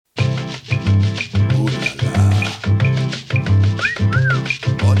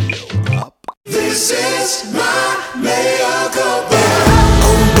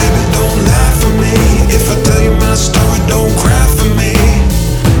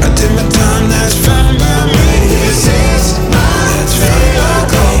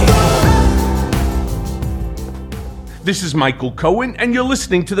This is Michael Cohen, and you're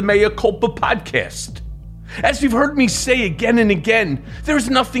listening to the Culpa podcast. As you've heard me say again and again, there's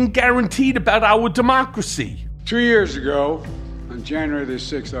nothing guaranteed about our democracy. 2 years ago, on January the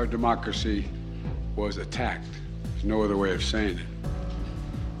 6th, our democracy was attacked. There's no other way of saying it.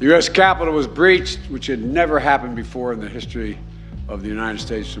 The U.S. Capitol was breached, which had never happened before in the history of the United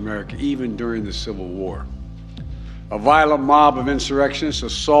States of America, even during the Civil War. A violent mob of insurrectionists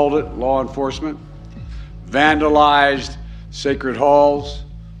assaulted law enforcement, vandalized sacred halls,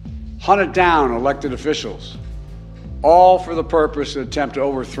 hunted down elected officials, all for the purpose to attempt to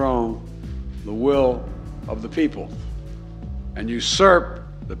overthrow the will of the people and usurp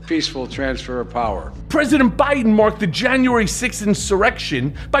the peaceful transfer of power. President Biden marked the January 6th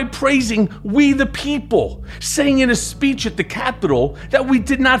insurrection by praising we the people, saying in a speech at the Capitol that we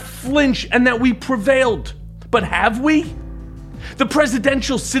did not flinch and that we prevailed. But have we? The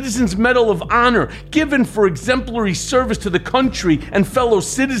Presidential Citizens Medal of Honor, given for exemplary service to the country and fellow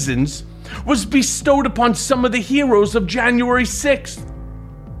citizens, was bestowed upon some of the heroes of January 6th.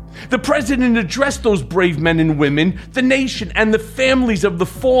 The president addressed those brave men and women, the nation, and the families of the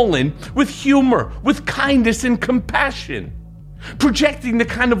fallen with humor, with kindness and compassion, projecting the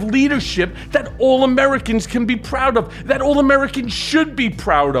kind of leadership that all Americans can be proud of, that all Americans should be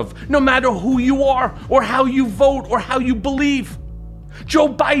proud of, no matter who you are or how you vote or how you believe. Joe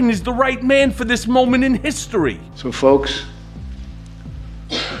Biden is the right man for this moment in history. So, folks,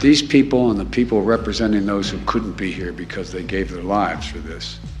 these people and the people representing those who couldn't be here because they gave their lives for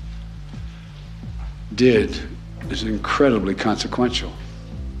this is incredibly consequential.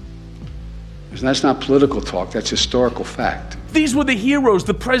 And that's not political talk, that's historical fact. These were the heroes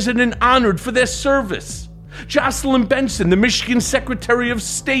the president honored for their service. Jocelyn Benson, the Michigan Secretary of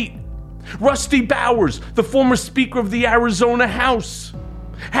State. Rusty Bowers, the former Speaker of the Arizona House.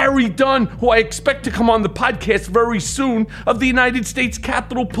 Harry Dunn, who I expect to come on the podcast very soon, of the United States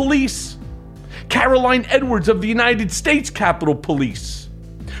Capitol Police. Caroline Edwards of the United States Capitol Police.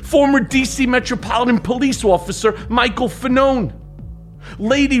 Former D.C. Metropolitan Police Officer Michael Fanone.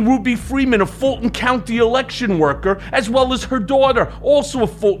 Lady Ruby Freeman, a Fulton County election worker, as well as her daughter, also a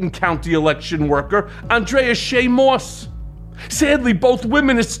Fulton County election worker, Andrea Shea Moss. Sadly, both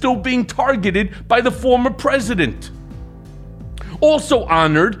women are still being targeted by the former president. Also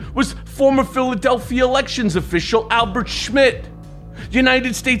honored was former Philadelphia elections official Albert Schmidt,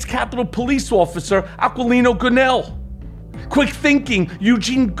 United States Capitol Police Officer Aquilino Gonell, quick thinking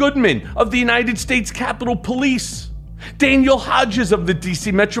Eugene Goodman of the United States Capitol Police, Daniel Hodges of the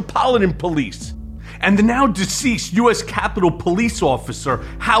D.C. Metropolitan Police, and the now deceased U.S. Capitol Police Officer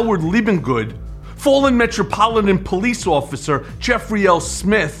Howard Liebengood, fallen Metropolitan Police Officer Jeffrey L.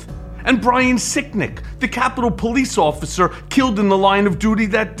 Smith, and Brian Sicknick, the Capitol Police Officer killed in the line of duty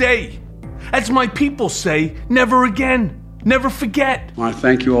that day. As my people say, never again, never forget. I want to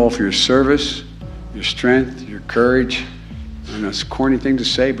thank you all for your service, your strength, your courage. I know it's a corny thing to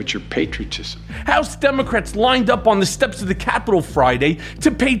say, but your patriotism. House Democrats lined up on the steps of the Capitol Friday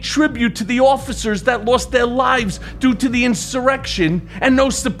to pay tribute to the officers that lost their lives due to the insurrection, and no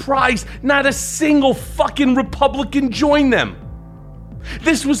surprise, not a single fucking Republican joined them.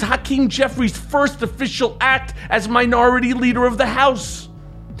 This was Hakeem Jeffries' first official act as Minority Leader of the House.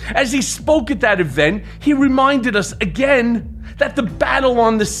 As he spoke at that event, he reminded us again that the battle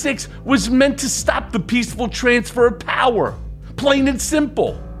on the 6th was meant to stop the peaceful transfer of power. Plain and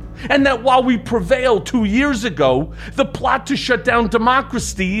simple. And that while we prevailed 2 years ago, the plot to shut down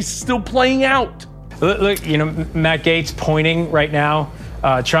democracy is still playing out. Look, Matt Gaetz pointing right now,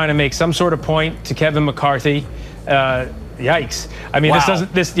 trying to make some sort of point to Kevin McCarthy. Yikes. I mean, wow.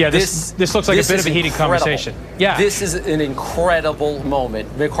 This looks like a bit of a heated conversation. Yeah. This is an incredible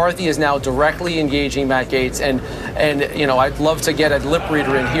moment. McCarthy is now directly engaging Matt Gaetz, and I'd love to get a lip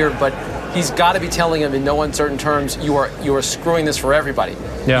reader in here, but he's got to be telling him in no uncertain terms, you are screwing this for everybody.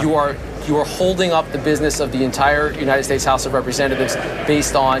 Yeah. You are holding up the business of the entire United States House of Representatives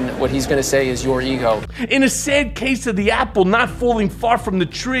based on what he's going to say is your ego. In a sad case of the apple not falling far from the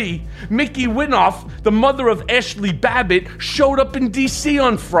tree, Mickey Winoff, the mother of Ashley Babbitt, showed up in D.C.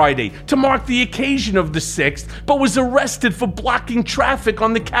 on Friday to mark the occasion of the 6th, but was arrested for blocking traffic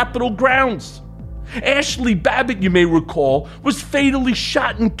on the Capitol grounds. Ashley Babbitt, you may recall, was fatally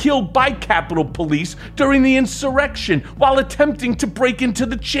shot and killed by Capitol Police during the insurrection while attempting to break into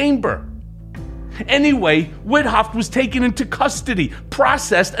the chamber. Anyway, Winoff was taken into custody,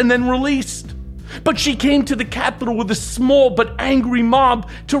 processed, and then released. But she came to the Capitol with a small but angry mob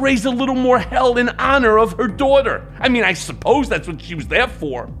to raise a little more hell in honor of her daughter. I mean, I suppose that's what she was there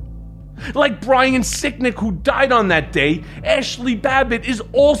for. Like Brian Sicknick, who died on that day, Ashley Babbitt is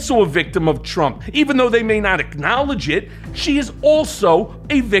also a victim of Trump. Even though they may not acknowledge it, she is also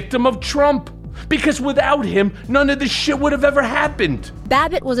a victim of Trump. Because without him, none of this shit would have ever happened.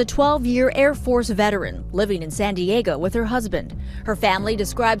 Babbitt was a 12-year Air Force veteran living in San Diego with her husband. Her family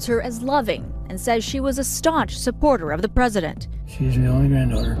describes her as loving and says she was a staunch supporter of the president. She's my only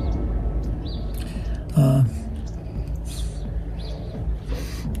granddaughter.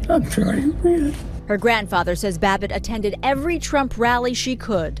 I'm sorry. Her grandfather says Babbitt attended every Trump rally she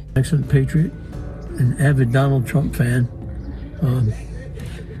could. Excellent patriot, an avid Donald Trump fan.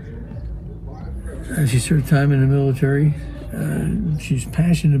 She served time in the military. She's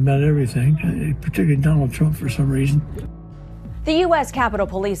passionate about everything, particularly Donald Trump for some reason. The U.S. Capitol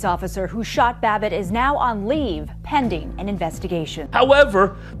Police officer who shot Babbitt is now on leave pending an investigation.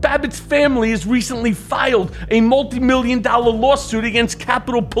 However, Babbitt's family has recently filed a multi-million-dollar lawsuit against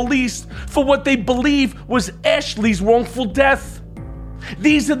Capitol Police for what they believe was Ashley's wrongful death.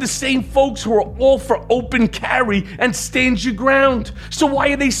 These are the same folks who are all for open carry and stand your ground. So why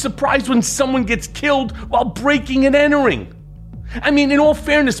are they surprised when someone gets killed while breaking and entering? I mean, in all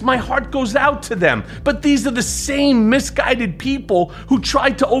fairness, my heart goes out to them. But these are the same misguided people who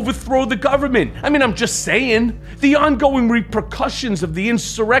tried to overthrow the government. I mean, I'm just saying. The ongoing repercussions of the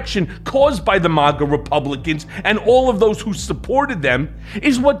insurrection caused by the MAGA Republicans and all of those who supported them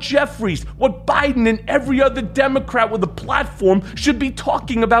is what Jeffries, what Biden, and every other Democrat with a platform should be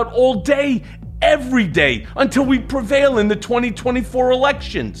talking about all day, every day, until we prevail in the 2024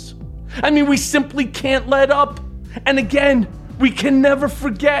 elections. I mean, we simply can't let up. And again, we can never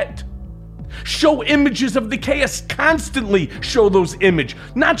forget. Show images of the chaos, constantly show those images,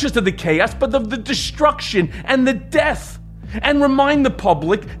 not just of the chaos, but of the destruction and the death. And remind the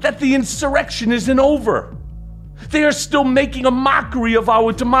public that the insurrection isn't over. They are still making a mockery of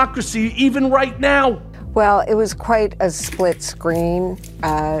our democracy, even right now. Well, it was quite a split screen,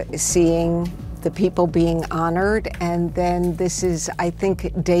 seeing the people being honored. And then this is, I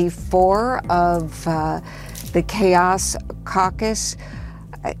think, day 4 of the Chaos Caucus.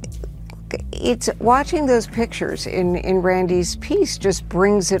 It's watching those pictures in Randy's piece just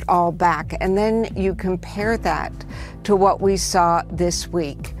brings it all back. And then you compare that to what we saw this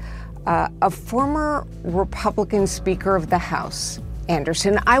week. A former Republican Speaker of the House,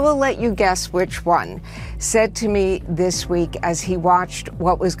 Anderson, I will let you guess which one, said to me this week as he watched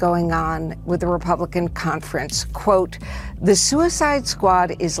what was going on with the Republican conference, quote, "The Suicide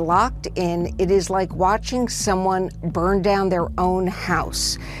Squad is locked in. It is like watching someone burn down their own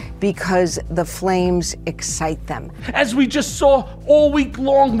house because the flames excite them." As we just saw all week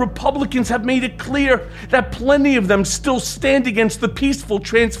long, Republicans have made it clear that plenty of them still stand against the peaceful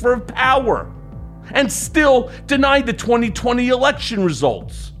transfer of power and still deny the 2020 election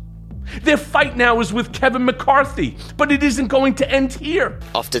results. Their fight now is with Kevin McCarthy, but it isn't going to end here.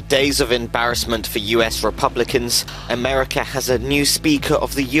 After days of embarrassment for US Republicans, America has a new Speaker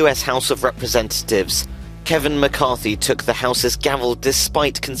of the US House of Representatives. Kevin McCarthy took the House's gavel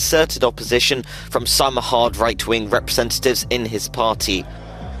despite concerted opposition from some hard right-wing representatives in his party.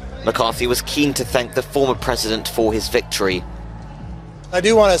 McCarthy was keen to thank the former president for his victory. I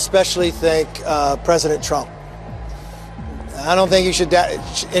do want to especially thank President Trump. I don't think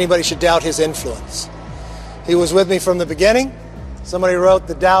anybody should doubt his influence. He was with me from the beginning. Somebody wrote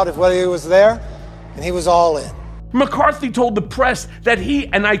the doubt of whether he was there, and he was all in. McCarthy told the press that he,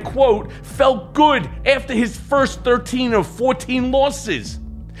 and I quote, felt good after his first 13 or 14 losses,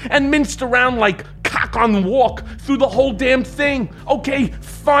 and minced around like cock on the walk through the whole damn thing. Okay,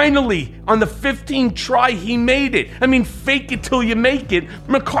 finally, on the 15th try, he made it. I mean, fake it till you make it.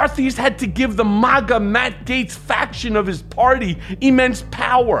 McCarthy's had to give the MAGA Matt Gaetz faction of his party immense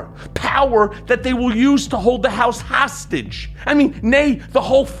power. Power that they will use to hold the House hostage. I mean, nay, the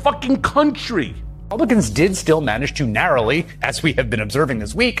whole fucking country. Republicans did still manage to narrowly, as we have been observing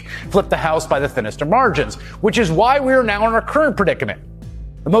this week, flip the House by the thinnest of margins, which is why we are now in our current predicament.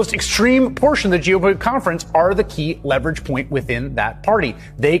 The most extreme portion of the GOP conference are the key leverage point within that party.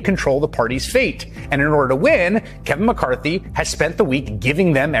 They control the party's fate. And in order to win, Kevin McCarthy has spent the week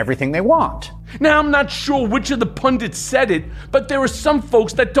giving them everything they want. Now, I'm not sure which of the pundits said it, but there are some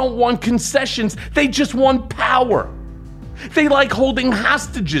folks that don't want concessions. They just want power. They like holding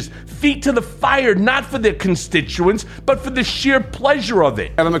hostages, feet to the fire, not for their constituents, but for the sheer pleasure of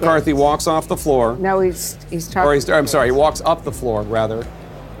it. Kevin McCarthy walks off the floor. No, he's talking. He walks up the floor, rather.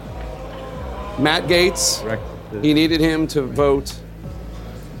 Matt Gaetz, he needed him to vote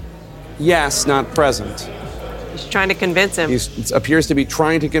yes, not present. He's trying to convince him. He appears to be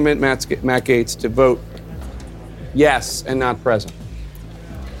trying to convince Matt Gaetz to vote yes and not present.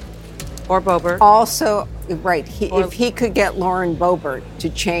 Or Boebert. Also, right, if he could get Lauren Boebert to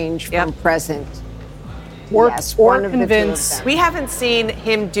change from present. Or one of convince. the two of them. We haven't seen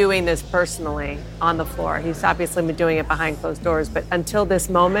him doing this personally on the floor. He's obviously been doing it behind closed doors, but until this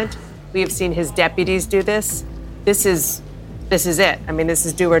moment, we have seen his deputies do this. This is it. I mean, this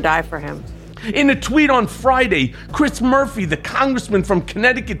is do or die for him. In a tweet on Friday, Chris Murphy, the congressman from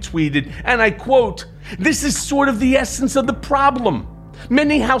Connecticut, tweeted, and I quote, "This is sort of the essence of the problem.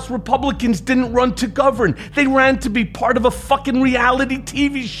 Many House Republicans didn't run to govern. They ran to be part of a fucking reality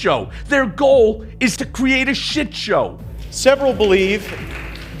TV show. Their goal is to create a shit show." Several believe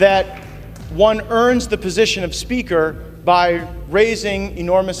that one earns the position of Speaker by raising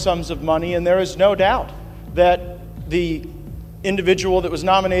enormous sums of money, and there is no doubt that the individual that was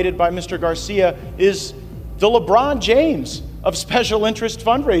nominated by Mr. Garcia is the LeBron James of special interest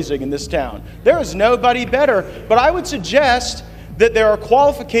fundraising in this town. There is nobody better, but I would suggest that there are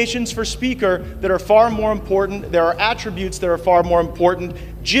qualifications for Speaker that are far more important. There are attributes that are far more important.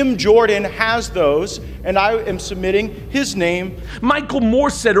 Jim Jordan has those, and I am submitting his name. Michael Moore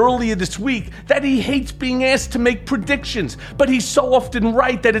said earlier this week that he hates being asked to make predictions, but he's so often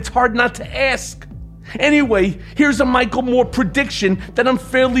right that it's hard not to ask. Anyway, here's a Michael Moore prediction that I'm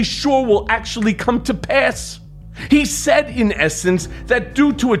fairly sure will actually come to pass. He said, in essence, that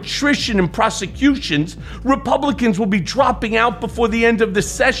due to attrition in prosecutions, Republicans will be dropping out before the end of the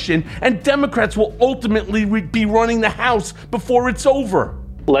session, and Democrats will ultimately be running the House before it's over.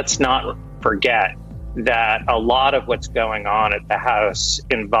 Let's not forget that a lot of what's going on at the House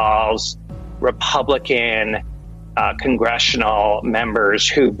involves Republican congressional members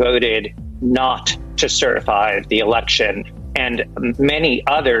who voted not to certify the election, and many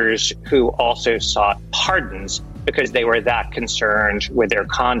others who also sought pardons because they were that concerned with their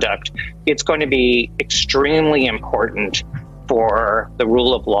conduct. It's going to be extremely important for the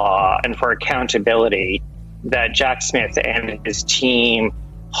rule of law and for accountability that Jack Smith and his team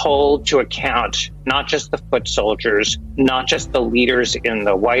hold to account not just the foot soldiers, not just the leaders in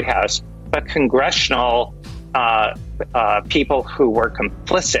the White House, but congressional people who were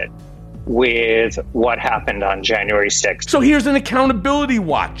complicit with what happened on January 6th. So here's an accountability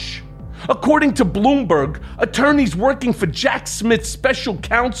watch. According to Bloomberg, attorneys working for Jack Smith's special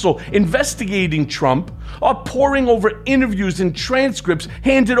counsel investigating Trump are poring over interviews and transcripts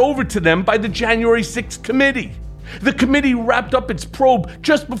handed over to them by the January 6th committee. The committee wrapped up its probe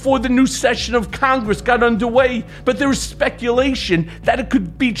just before the new session of Congress got underway, but there is speculation that it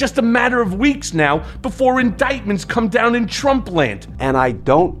could be just a matter of weeks now before indictments come down in Trump land. And I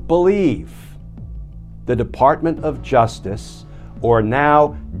don't believe the Department of Justice, or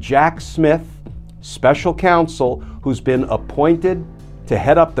now Jack Smith, special counsel, who's been appointed to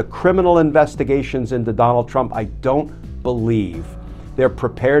head up the criminal investigations into Donald Trump, I don't believe they're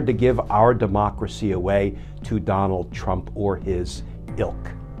prepared to give our democracy away to Donald Trump or his ilk.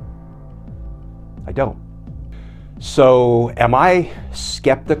 I don't. So am I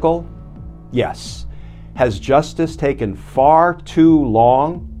skeptical? Yes. Has justice taken far too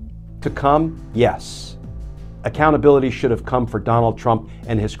long to come? Yes. Accountability should have come for Donald Trump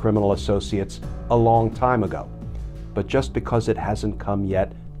and his criminal associates a long time ago. But just because it hasn't come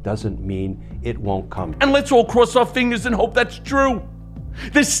yet doesn't mean it won't come. And let's all cross our fingers and hope that's true.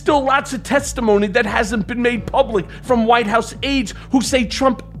 There's still lots of testimony that hasn't been made public from White House aides who say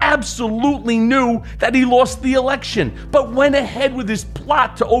Trump absolutely knew that he lost the election, but went ahead with his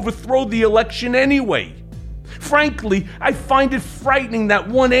plot to overthrow the election anyway. Frankly, I find it frightening that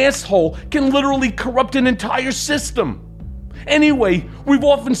one asshole can literally corrupt an entire system. Anyway, we've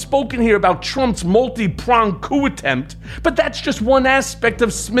often spoken here about Trump's multi-pronged coup attempt, but that's just one aspect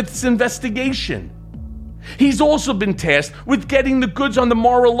of Smith's investigation. He's also been tasked with getting the goods on the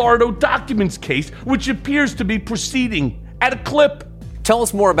Mar-a-Lago documents case, which appears to be proceeding at a clip. Tell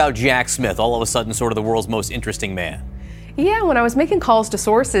us more about Jack Smith, all of a sudden sort of the world's most interesting man. Yeah, when I was making calls to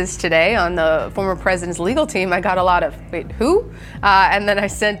sources today on the former president's legal team, I got a lot of, wait, who? And then I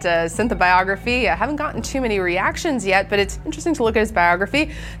sent the biography. I haven't gotten too many reactions yet, but it's interesting to look at his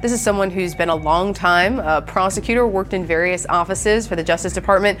biography. This is someone who's been a long time prosecutor, worked in various offices for the Justice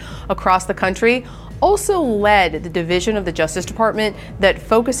Department across the country. Also led the division of the Justice Department that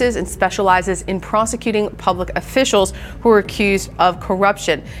focuses and specializes in prosecuting public officials who are accused of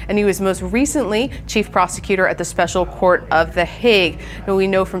corruption. And he was most recently chief prosecutor at the Special Court of The Hague. Now, we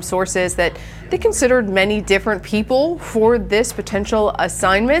know from sources that they considered many different people for this potential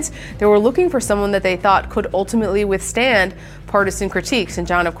assignment. They were looking for someone that they thought could ultimately withstand partisan critiques. And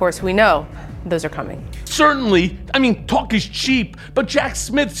John, of course, we know those are coming. Certainly. I mean, talk is cheap, but Jack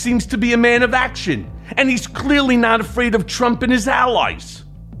Smith seems to be a man of action, and he's clearly not afraid of Trump and his allies.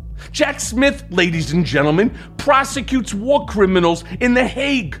 Jack Smith, ladies and gentlemen, prosecutes war criminals in The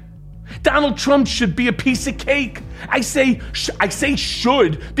Hague. Donald Trump should be a piece of cake. I say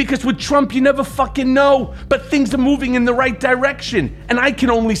should because with Trump you never fucking know. But things are moving in the right direction. And I can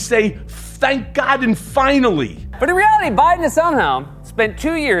only say, thank God and finally. But in reality, Biden has somehow spent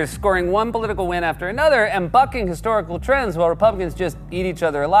 2 years scoring one political win after another and bucking historical trends while Republicans just eat each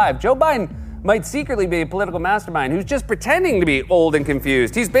other alive. Joe Biden might secretly be a political mastermind who's just pretending to be old and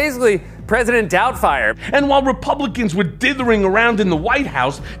confused. He's basically President Doubtfire. And while Republicans were dithering around in the White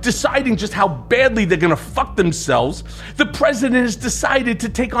House, deciding just how badly they're gonna fuck themselves, the president has decided to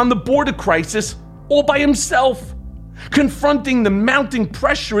take on the border crisis all by himself. Confronting the mounting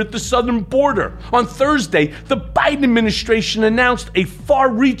pressure at the southern border. On Thursday, the Biden administration announced a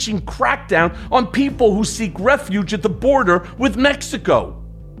far-reaching crackdown on people who seek refuge at the border with Mexico.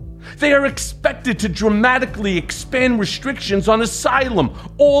 They are expected to dramatically expand restrictions on asylum,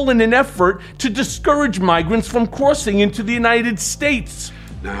 all in an effort to discourage migrants from crossing into the United States.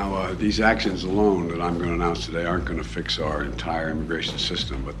 Now, these actions alone that I'm going to announce today aren't going to fix our entire immigration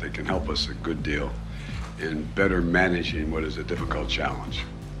system, but they can help us a good deal in better managing what is a difficult challenge.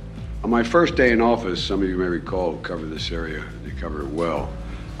 On my first day in office, some of you may recall, covered this area, you cover it well,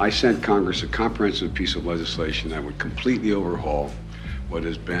 I sent Congress a comprehensive piece of legislation that would completely overhaul what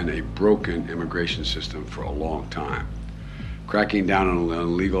has been a broken immigration system for a long time. Cracking down on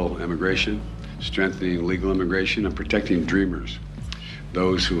illegal immigration, strengthening legal immigration, and protecting dreamers,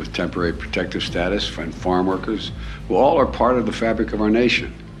 those who have temporary protective status, and farm workers, who all are part of the fabric of our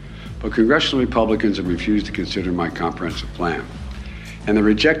nation. But congressional Republicans have refused to consider my comprehensive plan. And they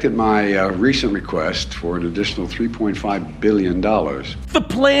rejected my recent request for an additional $3.5 billion. The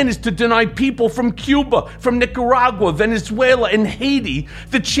plan is to deny people from Cuba, from Nicaragua, Venezuela, and Haiti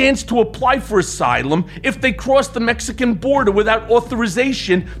the chance to apply for asylum if they cross the Mexican border without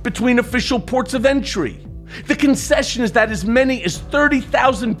authorization between official ports of entry. The concession is that as many as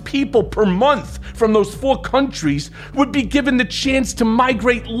 30,000 people per month from those 4 countries would be given the chance to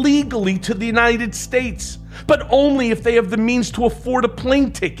migrate legally to the United States, but only if they have the means to afford a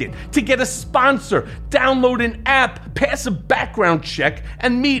plane ticket, to get a sponsor, download an app, pass a background check,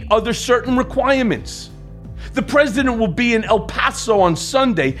 and meet other certain requirements. The president will be in El Paso on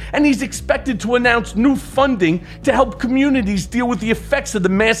Sunday, and he's expected to announce new funding to help communities deal with the effects of the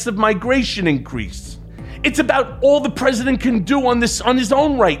massive migration increase. It's about all the president can do on his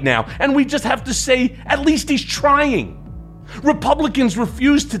own right now, and we just have to say, at least he's trying. Republicans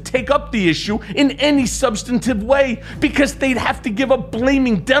refuse to take up the issue in any substantive way because they'd have to give up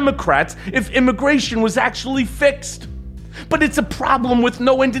blaming Democrats if immigration was actually fixed. But it's a problem with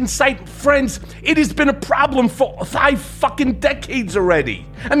no end in sight. Friends, it has been a problem for 5 fucking decades already.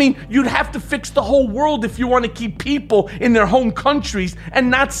 I mean, you'd have to fix the whole world if you want to keep people in their home countries and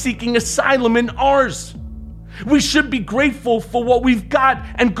not seeking asylum in ours. We should be grateful for what we've got,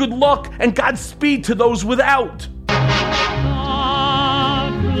 and good luck and Godspeed to those without.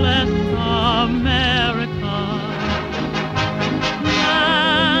 God bless America,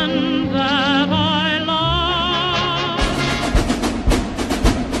 land that I love.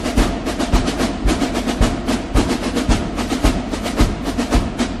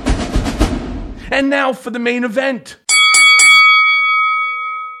 And now for the main event.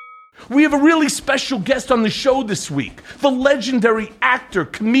 We have a really special guest on the show this week. The legendary actor,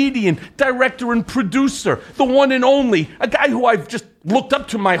 comedian, director, and producer. The one and only, a guy who I've just looked up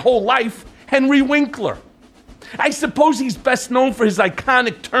to my whole life, Henry Winkler. I suppose he's best known for his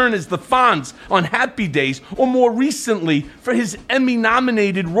iconic turn as the Fonz on Happy Days, or more recently for his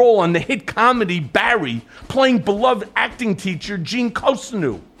Emmy-nominated role on the hit comedy Barry, playing beloved acting teacher Gene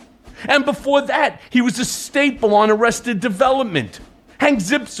Cousineau. And before that, he was a staple on Arrested Development. Hank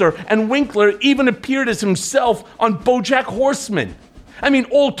Zipzer and Winkler even appeared as himself on BoJack Horseman. I mean,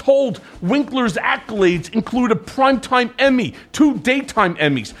 all told, Winkler's accolades include a Primetime Emmy, 2 Daytime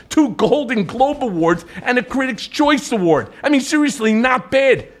Emmys, 2 Golden Globe Awards, and a Critics' Choice Award. I mean, seriously, not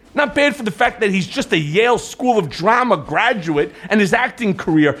bad. Not bad for the fact that he's just a Yale School of Drama graduate and his acting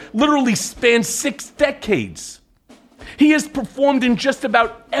career literally spans 6 decades. He has performed in just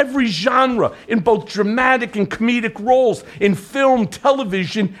about every genre, in both dramatic and comedic roles, in film,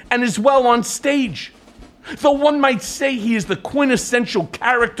 television, and as well on stage. Though one might say he is the quintessential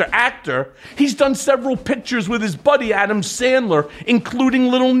character actor, he's done several pictures with his buddy Adam Sandler, including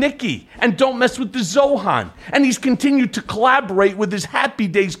Little Nicky and Don't Mess with the Zohan, and he's continued to collaborate with his Happy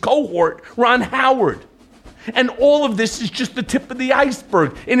Days cohort, Ron Howard. And all of this is just the tip of the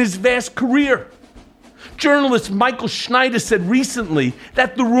iceberg in his vast career. Journalist Michael Schneider said recently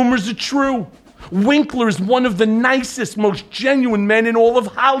that the rumors are true. Winkler is one of the nicest, most genuine men in all of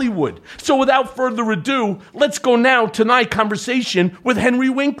Hollywood. So without further ado, let's go now to my conversation with Henry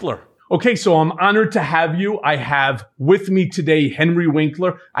Winkler. Okay, so I'm honored to have you. I have with me today Henry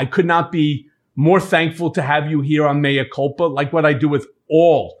Winkler. I could not be more thankful to have you here on Mea Culpa. Like what I do with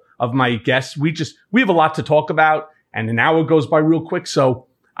all of my guests, we have a lot to talk about, and an hour goes by real quick, so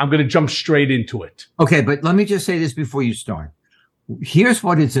I'm going to jump straight into it. Okay, but let me just say this before you start. Here's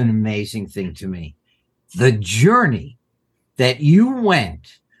what is an amazing thing to me. The journey that you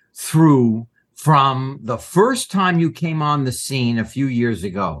went through from the first time you came on the scene a few years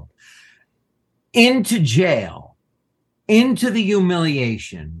ago, into jail, into the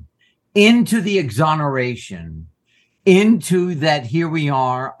humiliation, into the exoneration, into that here we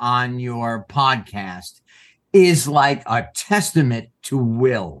are on your podcast, is like a testament to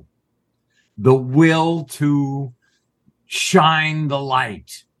will. The will to shine the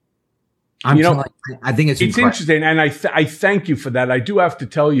light. I think it's interesting, and I thank you for that. I do have to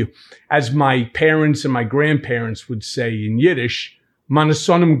tell you, as my parents and my grandparents would say in Yiddish, "Man ist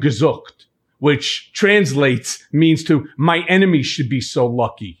sonnem gesucht," which means to my enemies should be so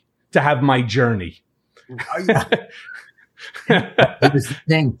lucky to have my journey. It was the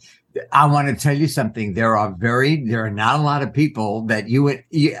thing. I want to tell you something. There are not a lot of people that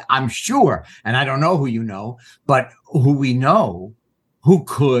I'm sure, and I don't know who you know, but who we know who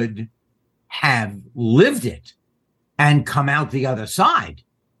could have lived it and come out the other side.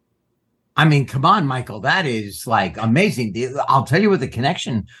 I mean, come on, Michael, that is like amazing. I'll tell you what the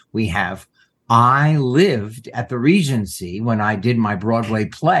connection we have. I lived at the Regency when I did my Broadway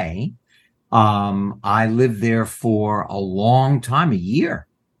play. I lived there for a long time, a year.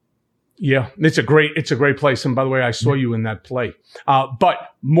 Yeah, it's a great place. And by the way, I saw you in that play. But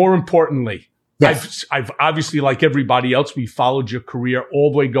more importantly, yes. I've obviously, like everybody else, we followed your career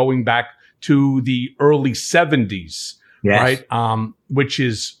all the way going back to the early 70s, yes. Right? Which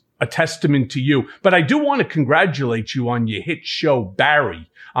is a testament to you. But I do want to congratulate you on your hit show, Barry.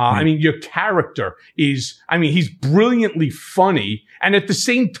 I mean, your character he's brilliantly funny. And at the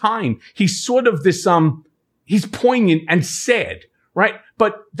same time, he's sort of this, he's poignant and sad, right?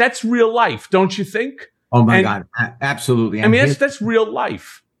 But that's real life, don't you think? Oh my God. Absolutely. I mean, that's real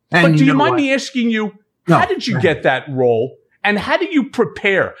life. But do you mind me asking you, how did you get that role? And how do you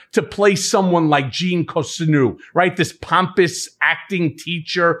prepare to play someone like Jean Cossonu, right? This pompous acting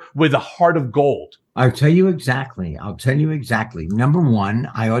teacher with a heart of gold. I'll tell you exactly. Number one,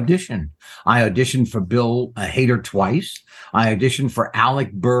 I auditioned. I auditioned for Bill Hader twice. I auditioned for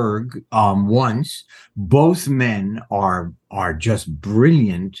Alec Berg once. Both men are just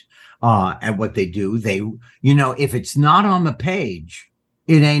brilliant at what they do. If it's not on the page,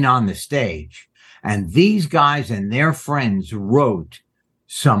 it ain't on the stage. And these guys and their friends wrote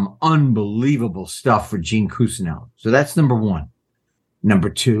some unbelievable stuff for Gene Cousineau. So that's number one.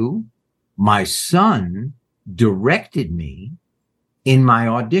 Number two, my son directed me in my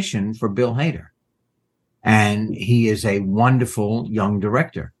audition for Bill Hader. And he is a wonderful young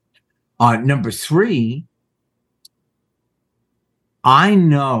director. Number three, I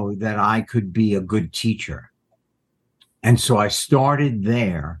know that I could be a good teacher. And so I started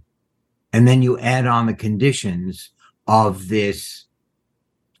there. And then you add on the conditions of this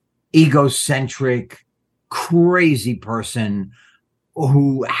egocentric, crazy person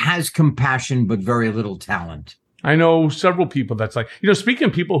who has compassion but very little talent. I know several people that's like, speaking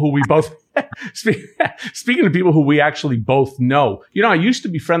of people who we both, speaking of people who we actually both know, I used to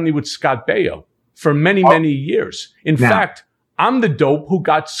be friendly with Scott Baio for many, many years. In fact, I'm the dope who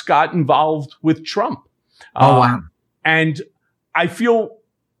got Scott involved with Trump. Wow. And I feel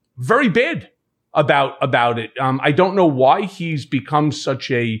very bad about it. I don't know why he's become such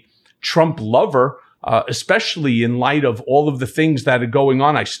a Trump lover, especially in light of all of the things that are going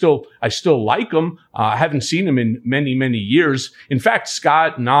on. I still like him. I haven't seen him in many, many years. In fact,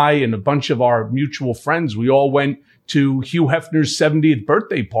 Scott and I and a bunch of our mutual friends, we all went to Hugh Hefner's 70th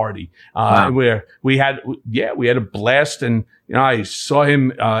birthday party, where we had a blast. And, I saw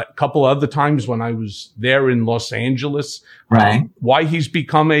him a couple other times when I was there in Los Angeles. Right. Why he's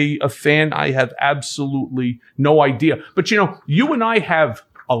become a fan, I have absolutely no idea. But, you and I have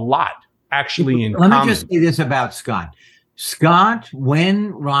a lot actually in common. Let me just say this about Scott. Scott,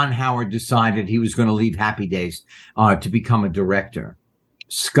 when Ron Howard decided he was going to leave Happy Days to become a director,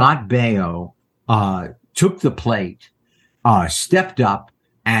 Scott Baio took the plate, stepped up,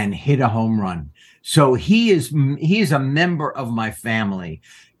 and hit a home run. So he is a member of my family,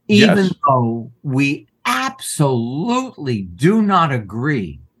 even though we absolutely do not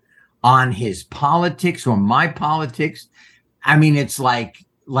agree on his politics or my politics. I mean, it's like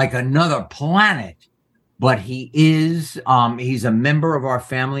like another planet, but he's a member of our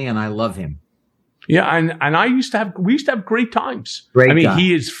family, and I love him. Yeah, and we used to have great times. Great I mean, guy.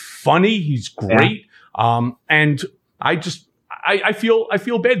 he is funny. He's great. And I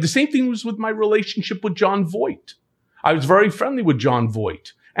feel bad. The same thing was with my relationship with John Voight. I was very friendly with John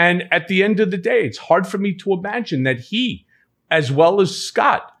Voight. And at the end of the day, it's hard for me to imagine that he, as well as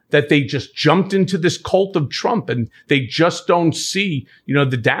Scott, that they just jumped into this cult of Trump and they just don't see,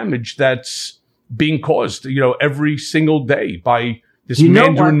 the damage that's being caused, every single day by this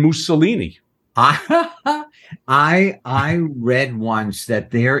Mandarin Mussolini. I read once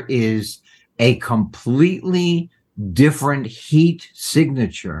that there is a completely different heat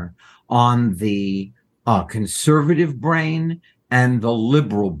signature on the conservative brain and the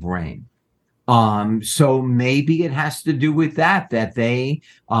liberal brain. So maybe it has to do with that they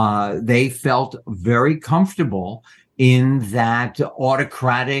felt very comfortable in that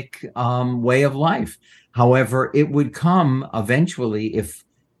autocratic way of life. However, it would come eventually,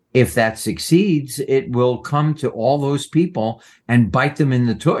 if that succeeds, it will come to all those people and bite them in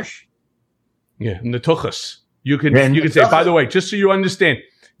the tush. Yeah, in the tuchus. You can say, by the way, just so you understand,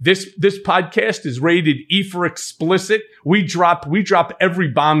 this podcast is rated E for explicit. We drop every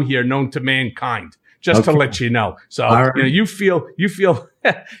bomb here known to mankind, just to let you know. So right. You feel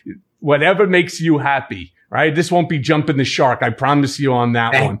whatever makes you happy, right? This won't be jumping the shark. I promise you on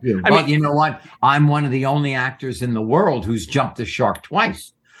that one. Thank you. You know what? I'm one of the only actors in the world who's jumped the shark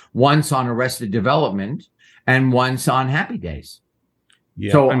twice. Once on Arrested Development and once on Happy Days.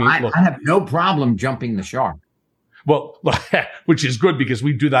 Yeah, so I have no problem jumping the shark. Well, which is good because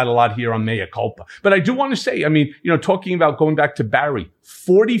we do that a lot here on Mea Culpa. But I do want to say, talking about going back to Barry,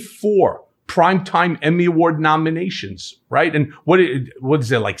 44 Primetime Emmy Award nominations, right? And what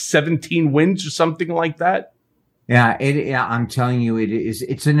is it, like 17 wins or something like that? Yeah, I'm telling you,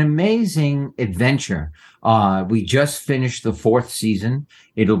 it's an amazing adventure. We just finished the 4th season.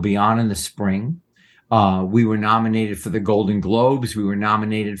 It'll be on in the spring. We were nominated for the Golden Globes. We were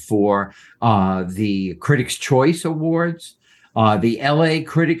nominated for the Critics' Choice Awards, the LA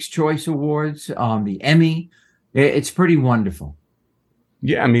Critics' Choice Awards, the Emmy. It's pretty wonderful.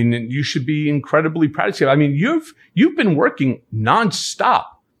 Yeah, you should be incredibly proud of yourself. You've been working nonstop,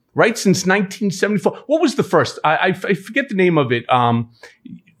 right, since 1974. What was the first? I forget the name of it.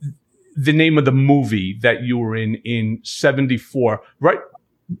 The name of the movie that you were in 74, right?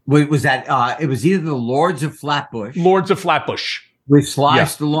 Wait, was that? It was either the Lords of Flatbush. With Sly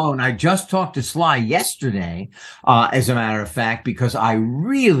Stallone. I just talked to Sly yesterday, as a matter of fact, because I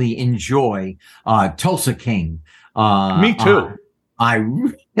really enjoy Tulsa King. Me too.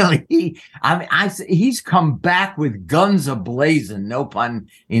 He's come back with guns a-blazing, no pun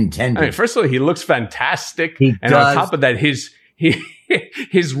intended. First of all, he looks fantastic. He and does. On top of that, his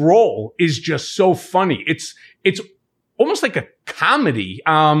role is just so funny. It's almost like a comedy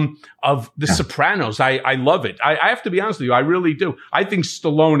of The Sopranos. I love it. I have to be honest with you. I really do. I think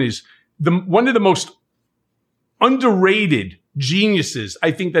Stallone is one of the most underrated geniuses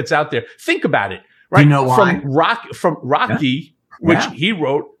I think that's out there. Think about it, right? You know why? From Rocky, which he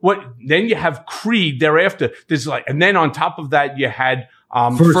wrote. Then you have Creed thereafter. And then on top of that, you had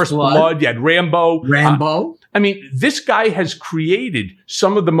First Blood. You had Rambo. This guy has created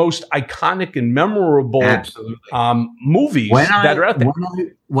some of the most iconic and memorable movies that are out there.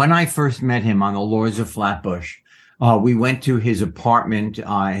 When I first met him on the Lords of Flatbush, we went to his apartment,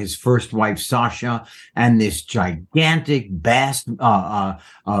 his first wife, Sasha, and this gigantic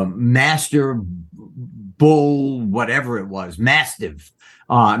master bull, whatever it was, mastiff.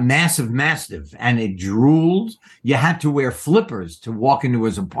 Massive mastiff, and it drooled. You had to wear flippers to walk into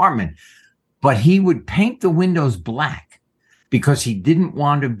his apartment, but he would paint the windows black because he didn't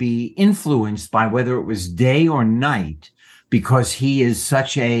want to be influenced by whether it was day or night, because he is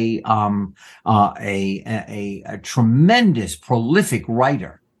such a tremendous, prolific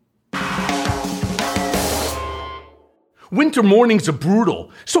writer. Winter mornings are brutal,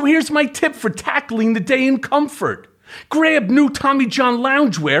 so here's my tip for tackling the day in comfort. Grab new Tommy John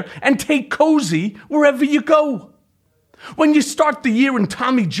loungewear and take cozy wherever you go. When you start the year in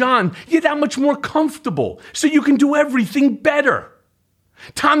Tommy John, you're that much more comfortable, so you can do everything better.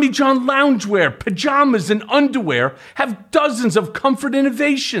 Tommy John loungewear, pajamas, and underwear have dozens of comfort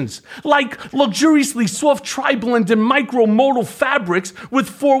innovations, like luxuriously soft tri-blend and micro-modal fabrics with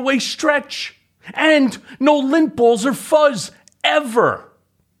 4-way stretch. And no lint balls or fuzz, ever.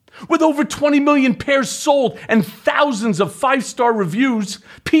 With over 20 million pairs sold and thousands of 5-star reviews,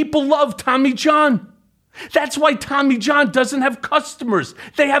 people love Tommy John. That's why Tommy John doesn't have customers.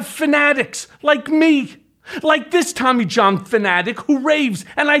 They have fanatics like me. Like this Tommy John fanatic who raves,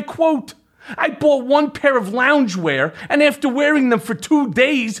 and I quote, "I bought one pair of loungewear, and after wearing them for 2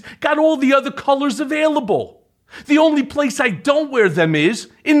 days, got all the other colors available. The only place I don't wear them is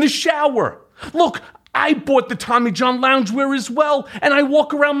in the shower. Look, I bought the Tommy John loungewear as well, and I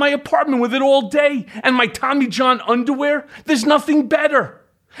walk around my apartment with it all day. And my Tommy John underwear, there's nothing better.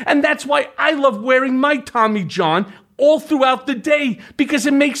 And that's why I love wearing my Tommy John all throughout the day, because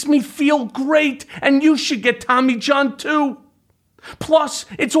it makes me feel great, and you should get Tommy John too. Plus,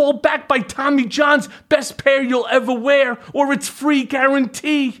 it's all backed by Tommy John's best pair you'll ever wear, or it's free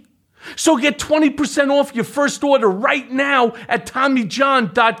guarantee. So get 20% off your first order right now at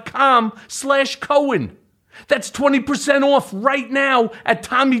TommyJohn.com/Cohen. That's 20% off right now at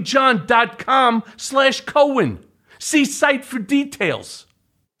TommyJohn.com/Cohen. See site for details."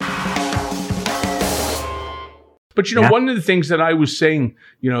 But, one of the things that I was saying,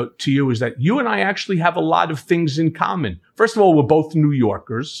 to you is that you and I actually have a lot of things in common. First of all, we're both New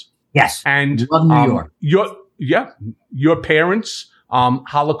Yorkers. Yes. And love New York. Your parents,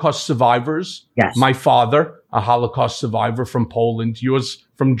 Holocaust survivors. Yes. My father, a Holocaust survivor from Poland. Yours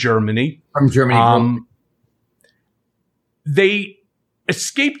from Germany. From Germany. They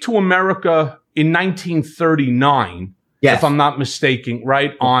escaped to America in 1939, if I'm not mistaken,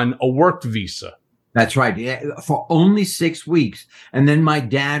 right, on a work visa. That's right. For only 6 weeks. And then my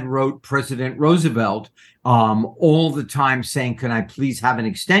dad wrote President Roosevelt all the time saying, "Can I please have an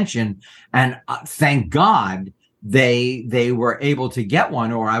extension?" And thank God they were able to get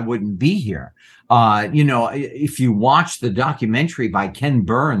one, or I wouldn't be here. If you watch the documentary by Ken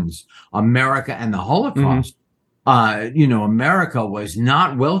Burns, America and the Holocaust, America was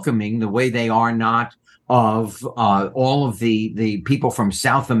not welcoming the way they are not of all of the people from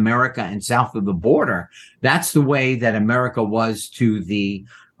South America and south of the border. That's the way that America was to the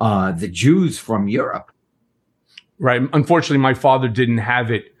Jews from Europe. Right. Unfortunately, my father didn't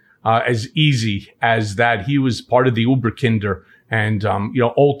have it as easy as that. He was part of the Uberkinder, and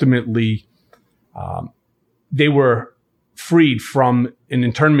ultimately, they were freed from an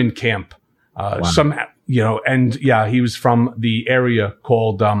internment camp somehow. He was from the area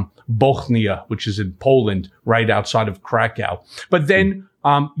called Bochnia, which is in Poland, right outside of Krakow. But then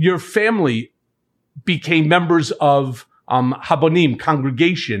your family became members of Habonim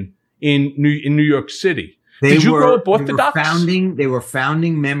congregation in New York City. Did you grow up Orthodox? They were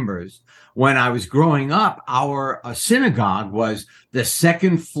founding members. When I was growing up, our synagogue was the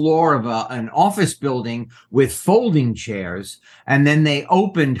second floor of an office building with folding chairs. And then they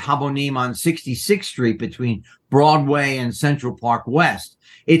opened Habonim on 66th Street between Broadway and Central Park West.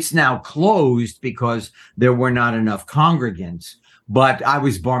 It's now closed because there were not enough congregants. But I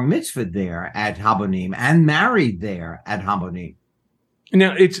was bar mitzvahed there at Habonim and married there at Habonim.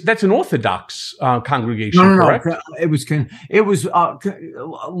 Now that's an Orthodox congregation, correct? No. It was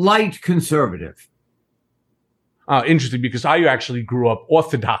light conservative. Interesting, because I actually grew up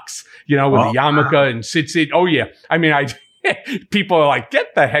Orthodox, with the yarmulke and tzitzit. Oh yeah, I mean, people are like,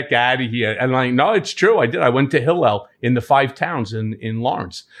 "Get the heck out of here!" And like, no, it's true. I did. I went to Hillel in the Five Towns in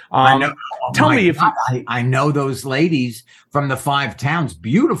Lawrence. I know. Tell me if I know those ladies from the Five Towns,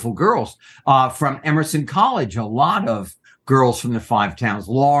 beautiful girls from Emerson College. A lot of girls from the Five Towns,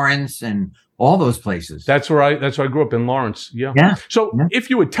 Lawrence and all those places. That's where I grew up, in Lawrence. Yeah. So if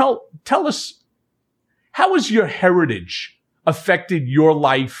you would tell us, how has your heritage affected your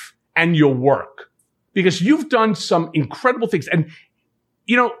life and your work? Because you've done some incredible things. And,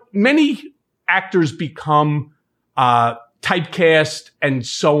 many actors become typecast and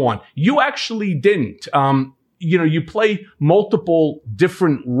so on. You actually didn't. You play multiple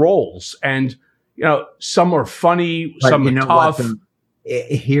different roles, and some are funny, some are tough.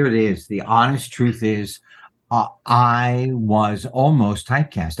 Here it is. The honest truth is, I was almost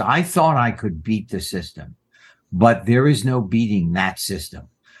typecast. I thought I could beat the system, but there is no beating that system.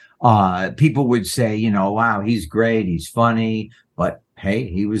 People would say, wow, he's great, he's funny, but hey,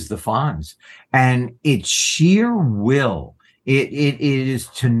 he was the Fonz. And it's sheer will. It is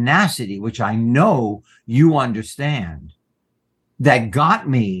tenacity, which I know you understand, that got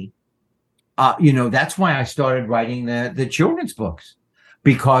me. That's why I started writing the children's books,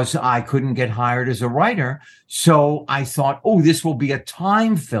 because I couldn't get hired as a writer. So I thought, this will be a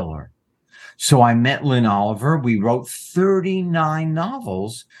time filler. So I met Lynn Oliver. We wrote 39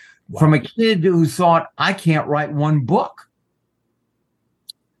 novels from a kid who thought, I can't write one book.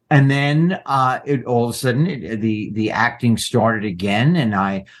 And then all of a sudden, the acting started again, and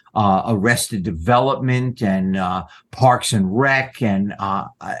I Arrested Development and Parks and Rec, and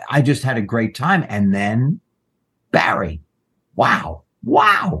I just had a great time. And then Barry, wow.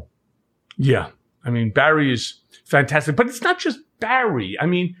 Yeah. I mean, Barry is fantastic, but it's not just Barry. I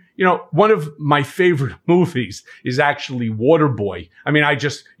mean, you know, one of my favorite movies is actually Waterboy. I mean,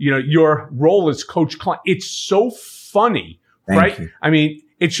 your role as Coach Klein, it's so funny, right? you. I mean,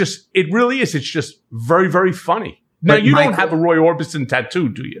 it really is. It's just very, very funny. Now, But you Michael- don't have a Roy Orbison tattoo,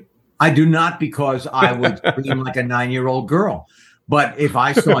 do you? I do not, because I would scream like a 9-year-old girl. But if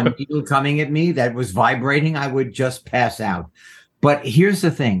I saw a needle coming at me that was vibrating, I would just pass out. But here's the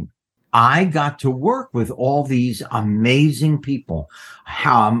thing. I got to work with all these amazing people.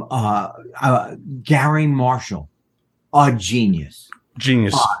 Gary Marshall, a genius.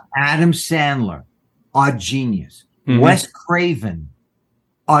 Genius. Adam Sandler, a genius. Mhm. Wes Craven,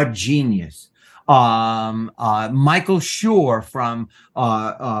 a genius. Michael Schur from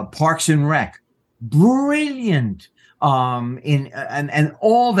Parks and Rec, brilliant and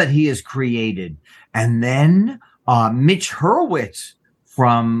all that he has created. And then Mitch Hurwitz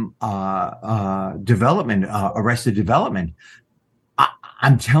from Arrested Development.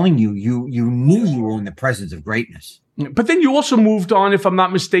 I'm telling you, you knew you were in the presence of greatness. But then you also moved on, if I'm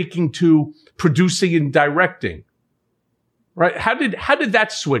not mistaken, to producing and directing, right? How did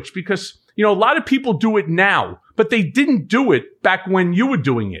that switch? Because, you know, a lot of people do it now, but they didn't do it back when you were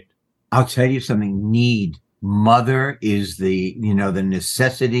doing it. I'll tell you something. Mother is the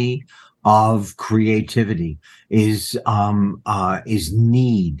necessity of creativity is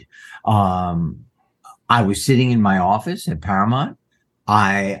need. I was sitting in my office at Paramount.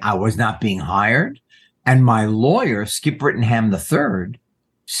 I was not being hired. And my lawyer, Skip Brittenham III,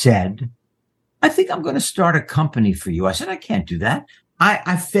 said, I think I'm going to start a company for you. I said, I can't do that.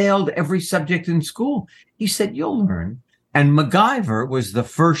 I failed every subject in school. He said, you'll learn. And MacGyver was the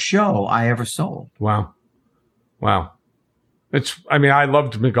first show I ever sold. Wow. I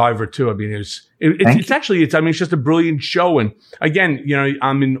loved MacGyver too. I mean, it's just a brilliant show. And again, you know,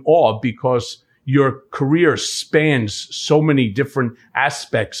 I'm in awe because your career spans so many different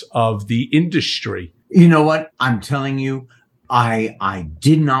aspects of the industry. You know what? I'm telling you, I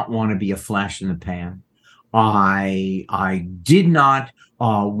did not want to be a flash in the pan. I did not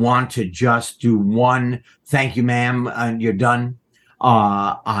want to just do one, thank you, ma'am, and you're done.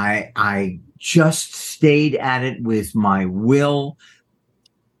 I just stayed at it with my will.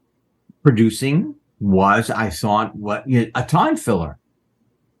 Producing was, I thought, a time filler.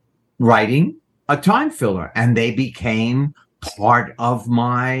 Writing, a time filler. And they became part of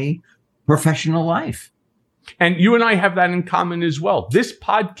my professional life. And you and I have that in common as well. This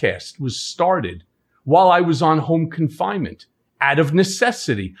podcast was started while I was on home confinement out of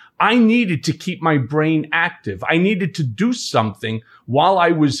necessity. I needed to keep my brain active. I needed to do something while I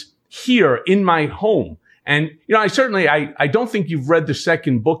was here in my home. And, you know, I don't think you've read the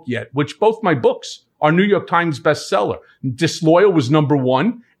second book yet, which both my books are New York Times bestseller. Disloyal was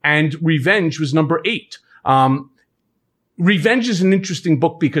 #1 and Revenge was #8. Revenge is an interesting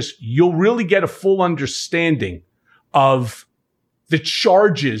book because you'll really get a full understanding of the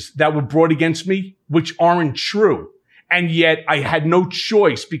charges that were brought against me, which aren't true. And yet I had no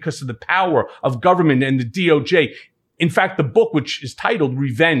choice because of the power of government and the DOJ. In fact, the book, which is titled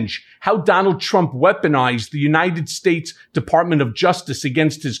Revenge, How Donald Trump Weaponized the United States Department of Justice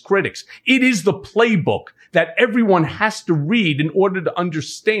Against His Critics. It is the playbook that everyone has to read in order to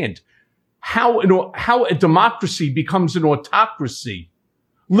understand how a democracy becomes an autocracy.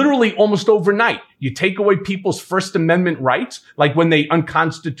 Literally almost overnight. You take away people's First Amendment rights, like when they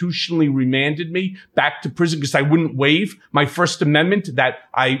unconstitutionally remanded me back to prison because I wouldn't waive my First Amendment that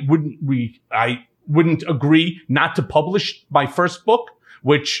I wouldn't agree not to publish my first book,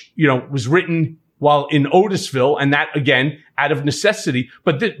 which, you know, was written while in Otisville, and that again out of necessity.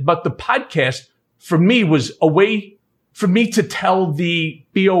 But the podcast for me was a way for me to tell the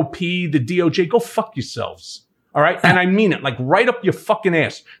BOP, the DOJ, go fuck yourselves. All right. And I mean it, like right up your fucking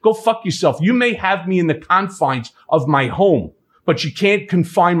ass. Go fuck yourself. You may have me in the confines of my home, but you can't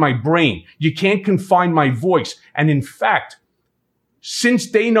confine my brain. You can't confine my voice. And in fact, since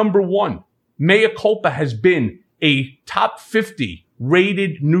day #1, Mea Culpa has been a top 50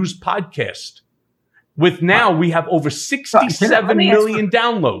 rated news podcast. With now, we have over 67 million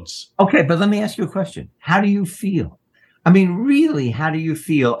downloads. Okay, but let me ask you a question. How do you feel? I mean, really, how do you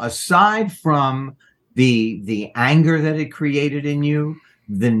feel aside from the anger that it created in you,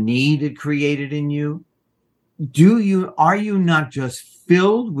 the need it created in you? Are you not just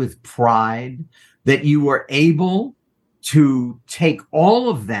filled with pride that you were able to take all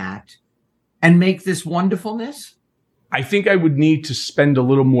of that and make this wonderfulness? I think I would need to spend a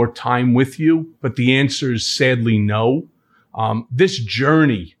little more time with you, but the answer is sadly no. This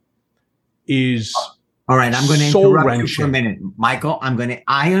journey is All right, I'm going to interrupt you for a minute, Michael.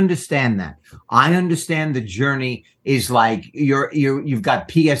 I understand that. I understand the journey is like you've got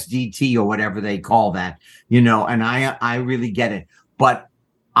PSDT or whatever they call that, and I really get it. But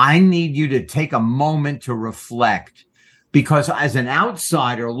I need you to take a moment to reflect, because as an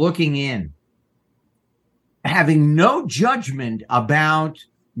outsider looking in, having no judgment about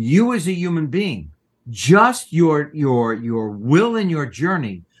you as a human being, just your will and your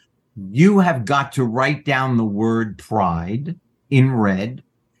journey, you have got to write down the word pride in red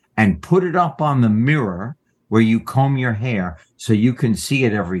and put it up on the mirror where you comb your hair so you can see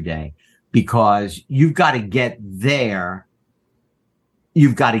it every day, because you've got to get there.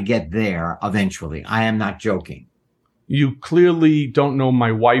 You've got to get there eventually. I am not joking. You clearly don't know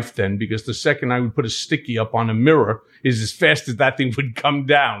my wife then, because the second I would put a sticky up on a mirror is as fast as that thing would come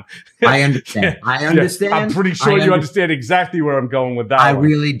down. I understand. I understand. I'm pretty sure you understand exactly where I'm going with that. I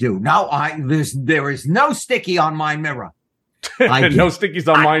really do. No, there is no sticky on my mirror. No stickies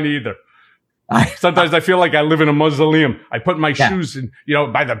on mine either. Sometimes I feel like I live in a mausoleum. I put my shoes in,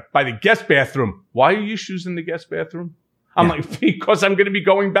 by the guest bathroom. Why are your shoes in the guest bathroom? I'm like, because I'm going to be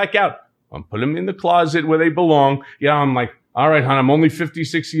going back out. I'm putting them in the closet where they belong. I'm like, all right, hon, I'm only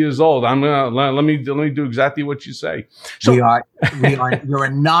 56 years old. I'm gonna let me do exactly what you say. So we are. You're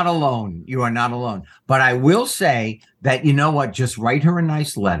not alone. You are not alone. But I will say that, you know what? Just write her a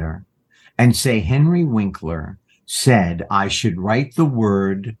nice letter and say, Henry Winkler said I should write the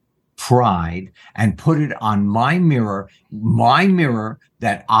word pride and put it on my mirror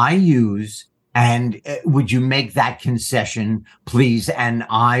that I use. And would you make that concession, please? And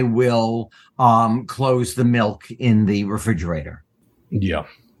I will close the milk in the refrigerator. Yeah.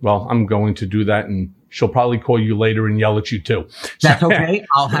 Well, I'm going to do that, and she'll probably call you later and yell at you too. That's okay.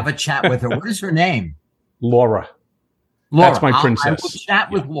 I'll have a chat with her. What is her name? Laura. That's my princess. I will chat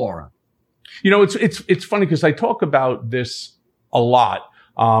with Laura. It's funny because I talk about this a lot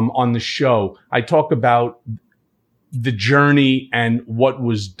on the show. I talk about the journey and what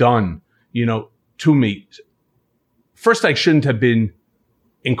was done, to me. First, I shouldn't have been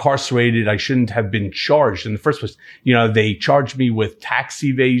incarcerated. I shouldn't have been charged in the first place. They charged me with tax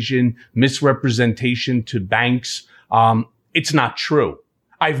evasion, misrepresentation to banks. It's not true.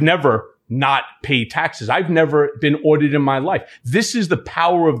 I've never not paid taxes. I've never been audited in my life. This is the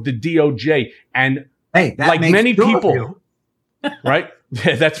power of the DOJ. And hey, that like makes many two of people, you. right?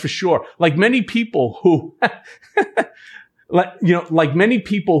 Yeah, that's for sure. Like many people who, like many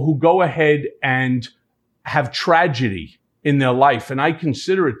people who go ahead and have tragedy in their life, and I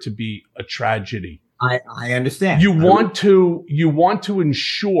consider it to be a tragedy. I understand. You want to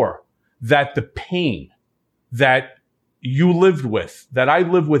ensure that the pain that you lived with, that I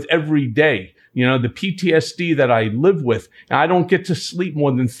live with every day, the PTSD that I live with, and I don't get to sleep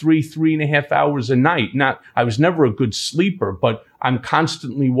more than 3.5 hours a night. I was never a good sleeper, but I'm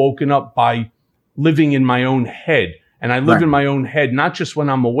constantly woken up by living in my own head. And I live in my own head, not just when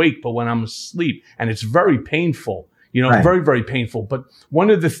I'm awake, but when I'm asleep. And it's very painful, very, very painful. But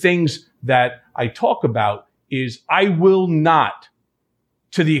one of the things that I talk about is I will not,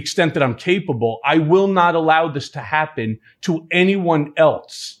 to the extent that I'm capable, I will not allow this to happen to anyone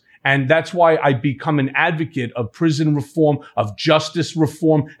else. And that's why I become an advocate of prison reform, of justice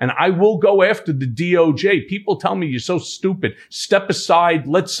reform. And I will go after the DOJ. People tell me, you're so stupid. Step aside.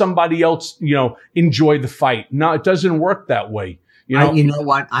 Let somebody else, enjoy the fight. No, it doesn't work that way. You know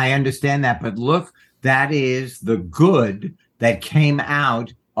what? I understand that. But look, that is the good that came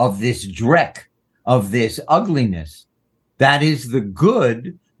out of this dreck, of this ugliness. That is the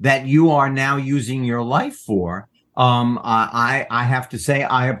good that you are now using your life for. I have to say,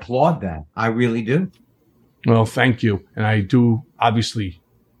 I applaud that. I really do. Well, thank you. And I do obviously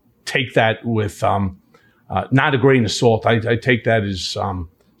take that with, not a grain of salt. I take that as,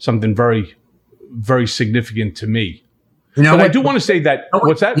 something very, very significant to me. I do want to say that,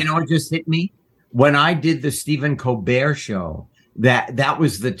 what's that? You know what just hit me? When I did the Stephen Colbert show, that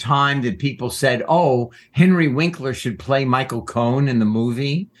was the time that people said, oh, Henry Winkler should play Michael Cohen in the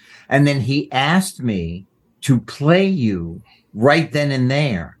movie. And then he asked me to play you right then and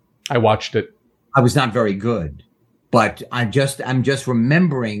there. I watched it. I was not very good, but I'm just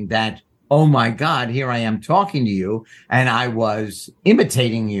remembering that, oh my God, here I am talking to you, and I was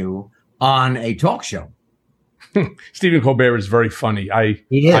imitating you on a talk show. Stephen Colbert is very funny. I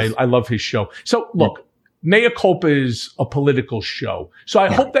love his show. So look, Mea Culpa is a political show. So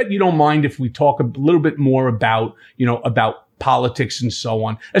I hope that you don't mind if we talk a little bit more about politics and so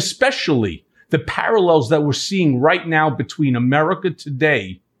on, especially the parallels that we're seeing right now between America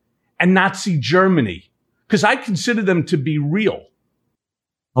today and Nazi Germany, because I consider them to be real.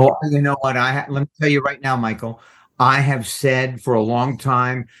 Oh, you know what? Let me tell you right now, Michael. I have said for a long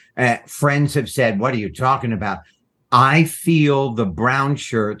time, friends have said, "What are you talking about?" I feel the brown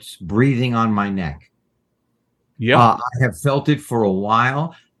shirts breathing on my neck. Yeah. I have felt it for a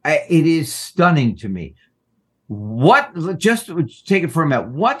while. It is stunning to me. Just take it for a minute.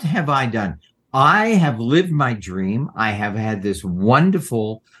 What have I done? I have lived my dream. I have had this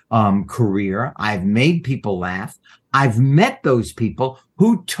wonderful career. I've made people laugh. I've met those people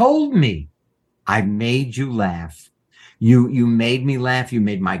who told me, I made you laugh. You made me laugh. You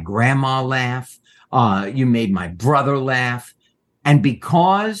made my grandma laugh. You made my brother laugh. And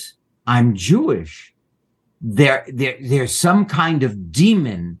because I'm Jewish, there's some kind of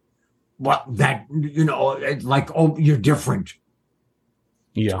demon, that, like, oh, you're different.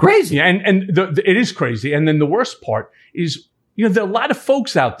 Yeah. It's crazy. Yeah, and it is crazy. And then the worst part is, there are a lot of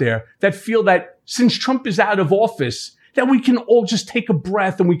folks out there that feel that since Trump is out of office, that we can all just take a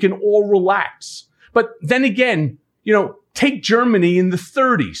breath and we can all relax. But then again, take Germany in the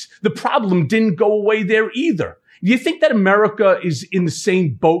 30s. The problem didn't go away there either. Do you think that America is in the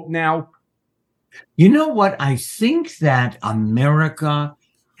same boat now? You know what? I think that America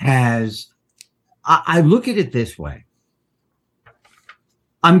has, I look at it this way.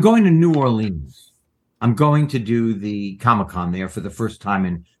 I'm going to New Orleans. I'm going to do the Comic-Con there for the first time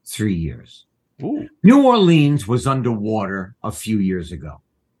in 3 years. Ooh. New Orleans was underwater a few years ago.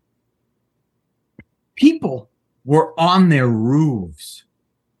 People were on their roofs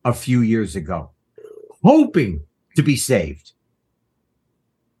a few years ago, hoping to be saved.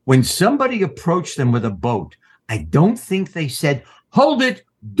 When somebody approached them with a boat, I don't think they said, "Hold it,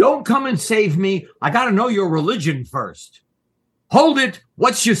 don't come and save me. I got to know your religion first. Hold it,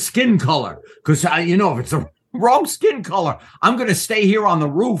 what's your skin color? Because, if it's the wrong skin color, I'm going to stay here on the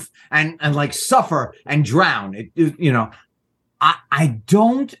roof and like suffer and drown." I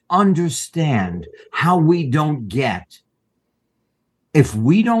don't understand how we don't get, if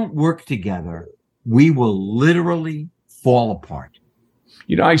we don't work together, we will literally fall apart.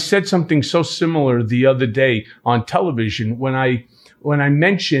 I said something so similar the other day on television when I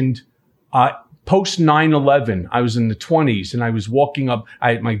mentioned post 9/11. I was in the 20s and I was walking up.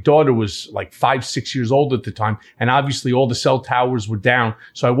 My daughter was like 5-6 years old at the time, and obviously all the cell towers were down.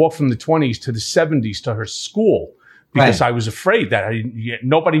 So I walked from the 20s to the 70s to her school because I was afraid that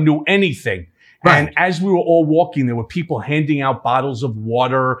nobody knew anything. Right. And as we were all walking, there were people handing out bottles of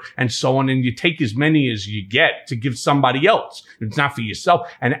water and so on. And you take as many as you get to give somebody else. It's not for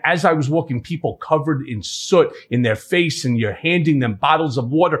yourself. And as I was walking, people covered in soot in their face, and you're handing them bottles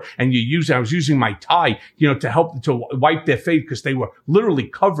of water, and I was using my tie, to help to wipe their face because they were literally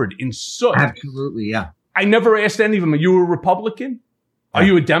covered in soot. Absolutely. Yeah. I never asked any of them, are you a Republican? Are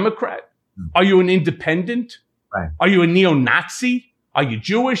you a Democrat? Are you an independent? Right. Are you a neo-Nazi? Are you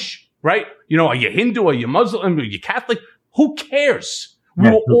Jewish? Right? Are you Hindu? Are you Muslim? Are you Catholic? Who cares? We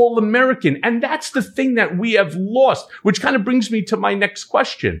were all American. And that's the thing that we have lost, which kind of brings me to my next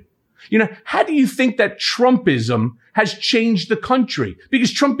question. How do you think that Trumpism has changed the country?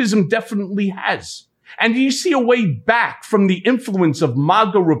 Because Trumpism definitely has. And do you see a way back from the influence of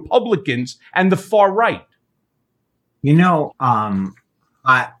MAGA Republicans and the far right?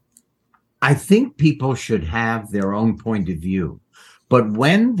 I think people should have their own point of view. But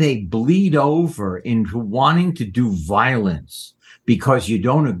when they bleed over into wanting to do violence because you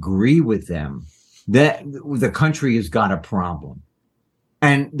don't agree with them, the country has got a problem.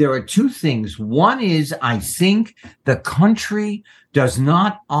 And there are two things. One is, I think the country does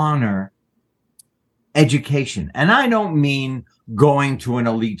not honor education. And I don't mean going to an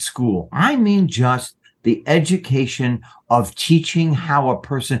elite school. I mean just the education of teaching how a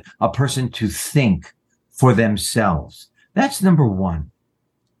person to think for themselves. That's number one.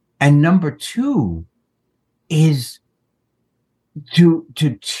 And number two is to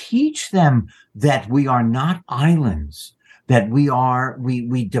teach them that we are not islands, that we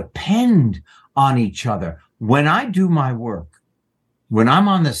depend on each other. When I do my work, when I'm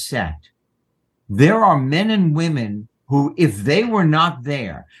on the set, there are men and women who, if they were not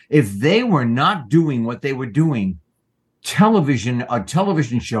there, if they were not doing what they were doing, a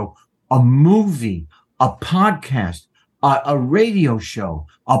television show, a movie, a podcast, a radio show,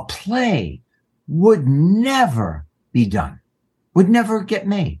 a play would never be done, would never get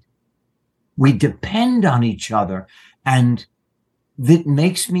made. We depend on each other, and that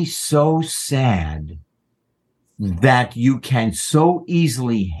makes me so sad that you can so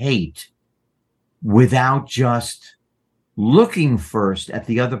easily hate without just looking first at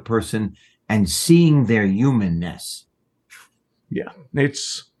the other person and seeing their humanness. Yeah,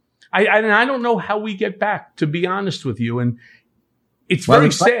 I don't know how we get back, to be honest with you. And It's very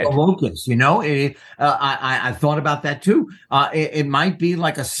it's like sad. the locust, I thought about that too. It might be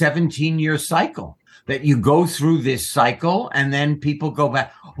like a 17-year cycle that you go through this cycle and then people go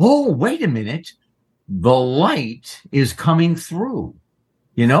back. Oh, wait a minute. The light is coming through.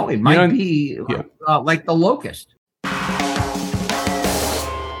 It might be like the locust.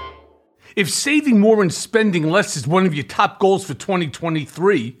 If saving more and spending less is one of your top goals for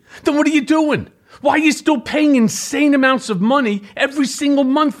 2023, then what are you doing? Why are you still paying insane amounts of money every single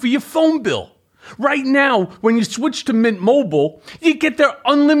month for your phone bill? Right now, when you switch to Mint Mobile, you get their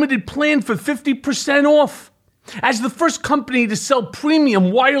unlimited plan for 50% off. As the first company to sell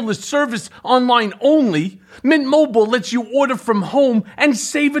premium wireless service online only, Mint Mobile lets you order from home and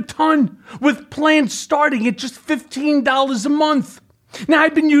save a ton, with plans starting at just $15 a month. Now,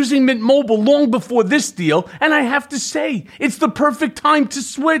 I've been using Mint Mobile long before this deal, and I have to say, it's the perfect time to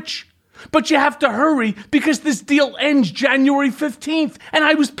switch. But you have to hurry because this deal ends January 15th, and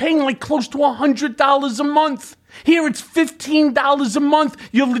I was paying like close to $100 a month. Here it's $15 a month.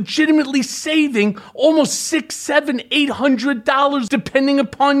 You're legitimately saving almost $600, $700, $800 depending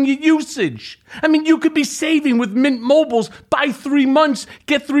upon your usage. I mean, you could be saving with Mint Mobile's buy 3 months,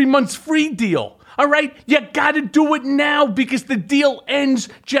 get 3 months free deal. All right, you gotta do it now because the deal ends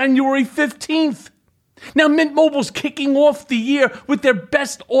January 15th. Now, Mint Mobile's kicking off the year with their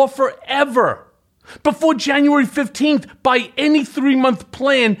best offer ever. Before January 15th, buy any 3-month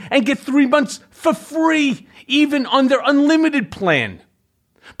plan and get 3 months for free, even on their unlimited plan.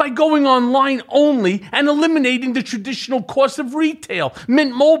 By going online only and eliminating the traditional cost of retail,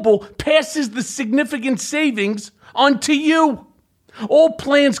 Mint Mobile passes the significant savings on to you. All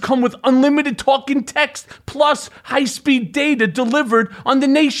plans come with unlimited talk and text, plus high-speed data delivered on the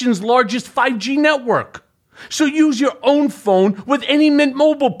nation's largest 5G network. So use your own phone with any Mint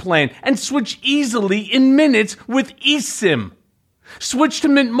Mobile plan and switch easily in minutes with eSIM. Switch to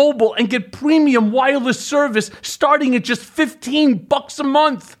Mint Mobile and get premium wireless service starting at just $15 a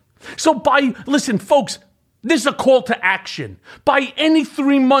month. So listen, folks, this is a call to action. Buy any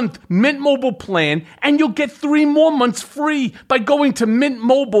 3-month Mint Mobile plan and you'll get 3 more months free by going to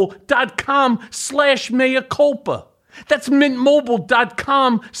mintmobile.com/mea culpa. That's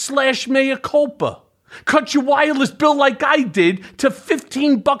mintmobile.com/mea culpa. Cut your wireless bill like I did to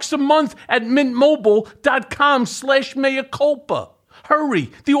 $15 a month at mintmobile.com/mea culpa. Hurry,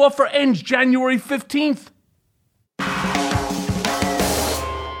 the offer ends January 15th.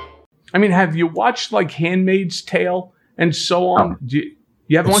 I mean, have you watched like Handmaid's Tale and so on? Do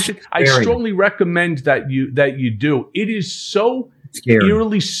you haven't watched it? I strongly recommend that you do. It is so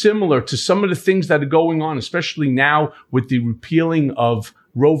eerily similar to some of the things that are going on, especially now with the repealing of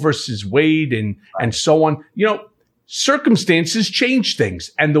Roe versus Wade and so on. Circumstances change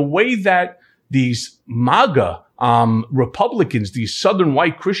things. And the way that these MAGA Republicans, these Southern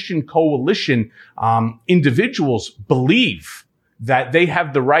White Christian Coalition individuals believe that they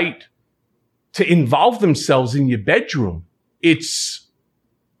have the right to involve themselves in your bedroom, it's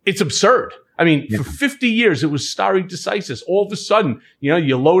absurd. I mean, for 50 years, it was stare decisis. All of a sudden,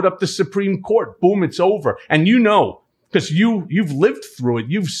 you load up the Supreme Court, boom, it's over. And because you've lived through it,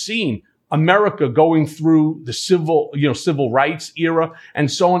 you've seen America going through the civil rights era and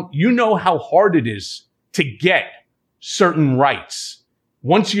so on. You know how hard it is to get certain rights.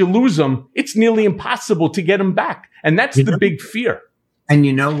 Once you lose them, it's nearly impossible to get them back. And that's the big fear. And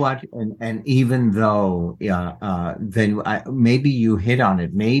you know what? And even though, then maybe you hit on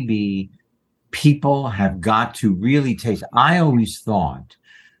it. Maybe people have got to really taste. I always thought,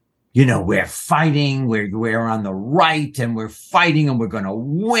 we're fighting, we're on the right, and we're fighting, and we're going to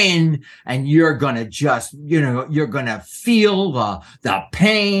win, and you're going to just, you're going to feel the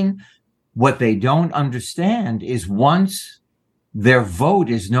pain. What they don't understand is once their vote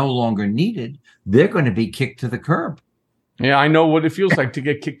is no longer needed, they're going to be kicked to the curb. Yeah, I know what it feels like to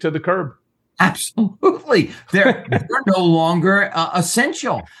get kicked to the curb. Absolutely. They're no longer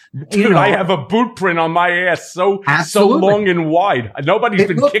essential. Dude, I have a boot print on my ass so long and wide. Nobody's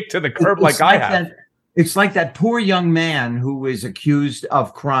been kicked to the curb like I have. It's like that poor young man who was accused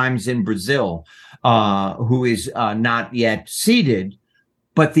of crimes in Brazil, who is not yet seated.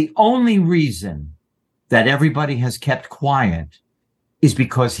 But the only reason that everybody has kept quiet is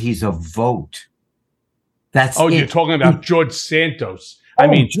because he's a vote. You're talking about George Santos. I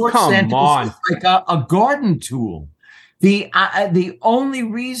mean, George come Santos on. is like a garden tool. The only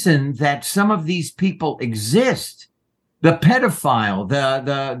reason that some of these people exist, the pedophile,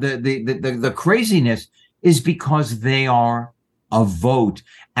 the craziness, is because they are a vote,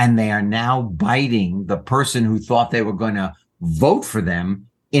 and they are now biting the person who thought they were going to vote for them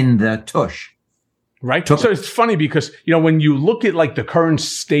in the tush. Right. So it's funny because, when you look at like the current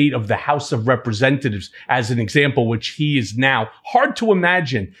state of the House of Representatives as an example, which he is now, hard to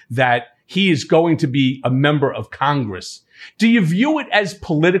imagine that he is going to be a member of Congress. Do you view it as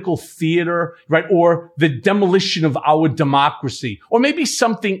political theater, right? Or the demolition of our democracy, or maybe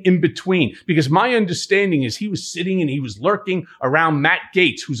something in between? Because my understanding is he was sitting and he was lurking around Matt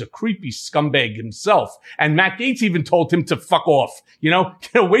Gaetz, who's a creepy scumbag himself. And Matt Gaetz even told him to fuck off,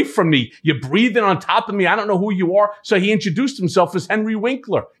 get away from me. You're breathing on top of me. I don't know who you are. So he introduced himself as Henry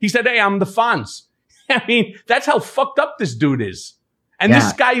Winkler. He said, hey, I'm the Fonz. I mean, that's how fucked up this dude is. And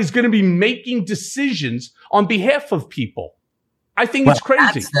this guy is going to be making decisions on behalf of people. I think it's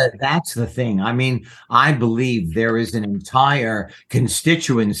crazy. That's the thing. I mean, I believe there is an entire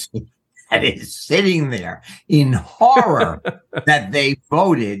constituency that is sitting there in horror that they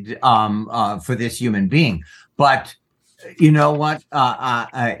voted for this human being. But you know what?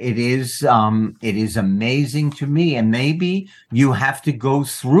 It is amazing to me. And maybe you have to go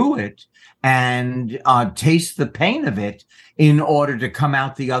through it and taste the pain of it in order to come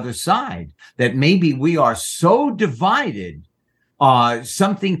out the other side. That maybe we are so divided,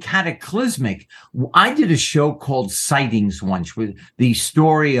 something cataclysmic. I did a show called Sightings once with the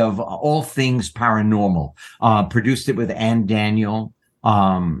story of all things paranormal. Produced it with Ann Daniel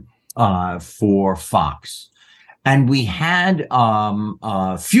for Fox. And we had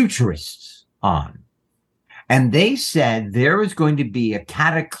futurists on. And they said there is going to be a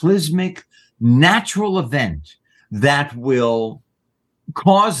cataclysmic natural event that will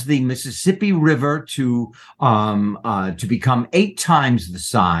cause the Mississippi River to become 8 times the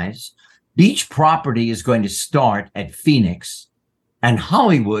size. Beach property is going to start at Phoenix, and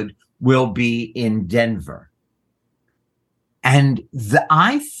Hollywood will be in Denver. And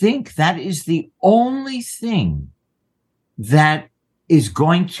I think that is the only thing that is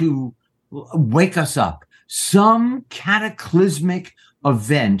going to wake us up. Some cataclysmic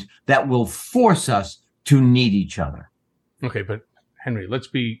event that will force us to need each other. Okay, but Henry, let's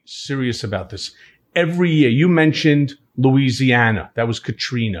be serious about this. Every year, you mentioned Louisiana. That was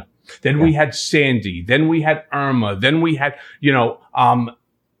Katrina. Then we had Sandy. Then we had Irma. Then we had, you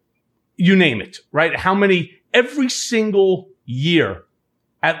name it, right? How many? Every single year,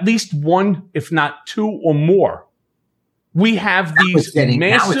 at least one, if not 2 or more, we have these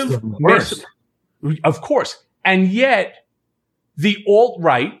massive, of course. And yet, the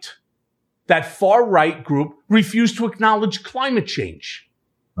alt-right, that far-right group, refused to acknowledge climate change.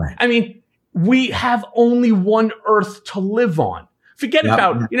 Right. I mean, we have only one Earth to live on. Forget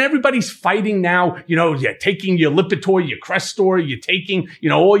about, everybody's fighting now, you're taking your Lipitor, your Crestor, you're taking,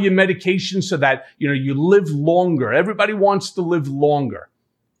 all your medications so that, you live longer. Everybody wants to live longer.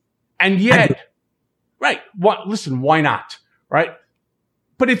 And yet, right, listen, why not? Right?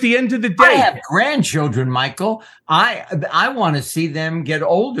 But at the end of the day, I have grandchildren, Michael. I want to see them get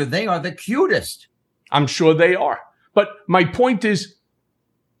older. They are the cutest. I'm sure they are. But my point is,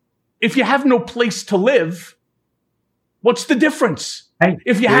 if you have no place to live, what's the difference? Hey,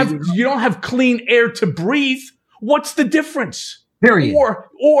 if you don't have clean air to breathe, what's the difference? Period.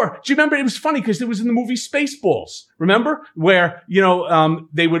 Or do you remember? It was funny because it was in the movie Spaceballs. Remember where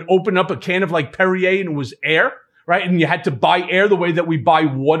they would open up a can of like Perrier and it was air. Right, and you had to buy air the way that we buy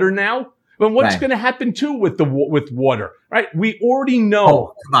water now. But what's going to happen too with water? Right, we already know.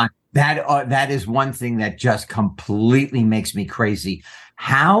 Oh, come on, that is one thing that just completely makes me crazy.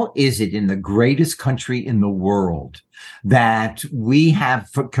 How is it in the greatest country in the world that we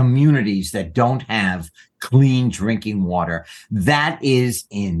have communities that don't have clean drinking water? That is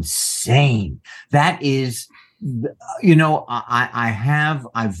insane. That is,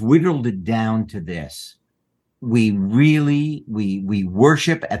 I've whittled it down to this. We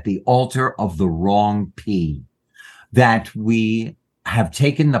worship at the altar of the wrong P, that we have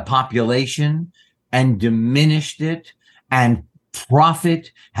taken the population and diminished it, and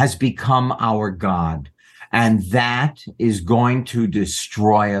profit has become our God. And that is going to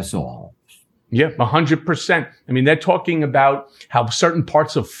destroy us all. Yeah, 100%. I mean, they're talking about how certain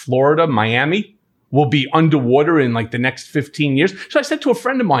parts of Florida, Miami, will be underwater in like the next 15 years. So I said to a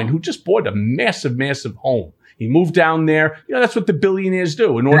friend of mine who just bought a massive, massive home. He moved down there. That's what the billionaires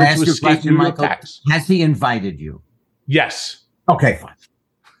do in order to escape New York tax. Has he invited you? Yes. Okay, fine.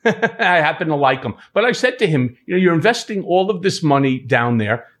 I happen to like him. But I said to him, you're investing all of this money down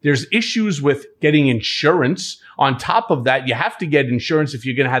there. There's issues with getting insurance. On top of that, you have to get insurance if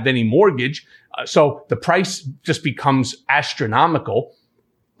you're going to have any mortgage. So the price just becomes astronomical.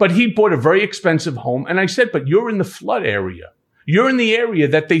 But he bought a very expensive home. And I said, but you're in the flood area. You're in the area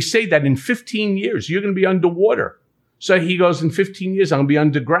that they say that in 15 years, you're going to be underwater. So he goes, in 15 years, I'm going to be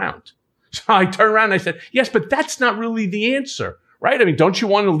underground. So I turned around and I said, yes, but that's not really the answer, right? I mean, don't you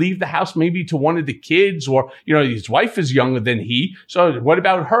want to leave the house maybe to one of the kids, or, his wife is younger than he. So what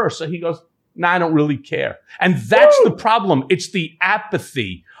about her? So he goes, nah, I don't really care. And that's the problem. It's the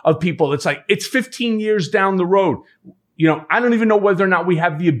apathy of people. It's like, it's 15 years down the road. I don't even know whether or not we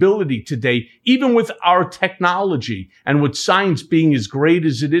have the ability today, even with our technology and with science being as great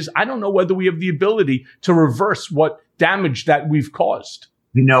as it is, I don't know whether we have the ability to reverse what damage that we've caused.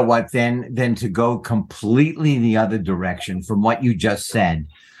 You know what, then to go completely the other direction from what you just said,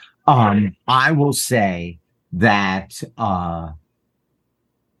 I will say that,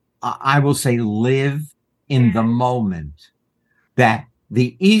 live in the moment. That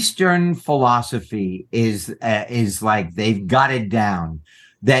the Eastern philosophy is like they've got it down.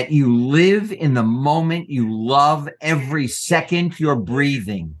 That you live in the moment, you love every second you're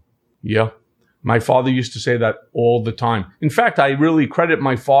breathing. Yeah. My father used to say that all the time. In fact, I really credit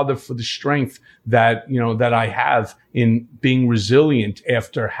my father for the strength that I have in being resilient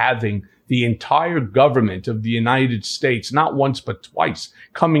after having the entire government of the United States, not once but twice,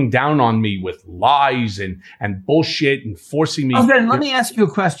 coming down on me with lies and bullshit and forcing me. Oh, then let me ask you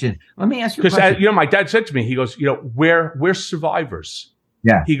a question. Because my dad said to me, he goes, we're survivors.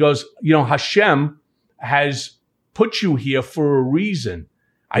 Yeah. He goes, Hashem has put you here for a reason.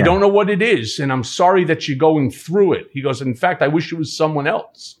 I don't know what it is, and I'm sorry that you're going through it. He goes, in fact, I wish it was someone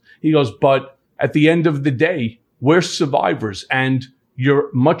else. He goes, but at the end of the day, we're survivors, and you're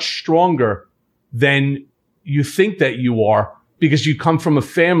much stronger than you think that you are because you come from a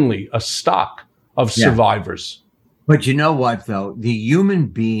family, a stock of survivors. But you know what, though? The human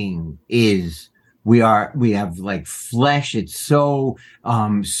being we have like flesh. It's so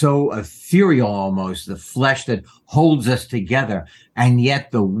ethereal almost, the flesh that holds us together. And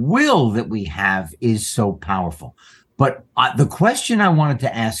yet the will that we have is so powerful. But the question I wanted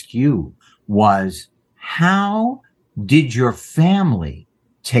to ask you was, how did your family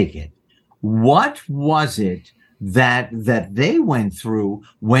take it? What was it that they went through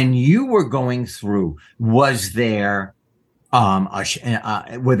when you were going through? Was there,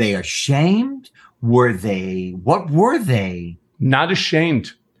 were they ashamed? What were they? Not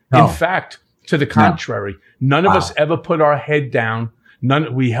ashamed. No. In fact, to the contrary, none of us ever put our head down.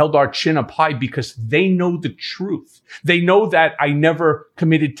 We held our chin up high because they know the truth. They know that I never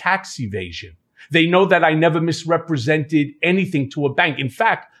committed tax evasion. They know that I never misrepresented anything to a bank. In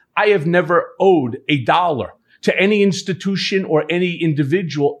fact, I have never owed $1 to any institution or any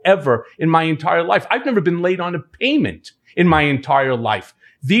individual ever in my entire life. I've never been late on a payment in my entire life.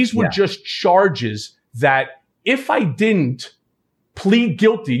 These were just charges that if I didn't plead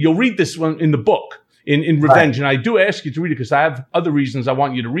guilty, you'll read this one in the book in Revenge. And I do ask you to read it because I have other reasons I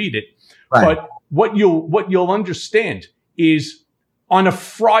want you to read it. Right. But what you'll understand is on a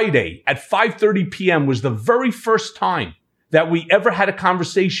Friday at 5:30 p.m. was the very first time that we ever had a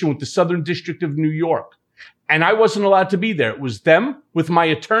conversation with the Southern District of New York. And I wasn't allowed to be there. It was them with my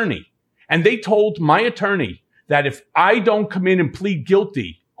attorney. And they told my attorney that if I don't come in and plead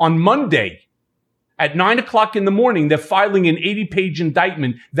guilty on Monday at 9 o'clock in the morning, they're filing an 80-page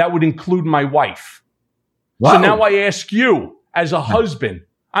indictment that would include my wife. Wow. So now I ask you, as a husband,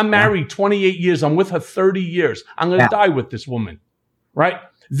 I'm married 28 years. I'm with her 30 years. I'm going to die with this woman, right?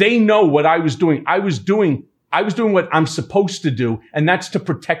 They know what I was doing. I was doing what I'm supposed to do, and that's to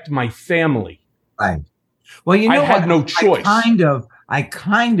protect my family. Right. Well, you know, I had no choice. I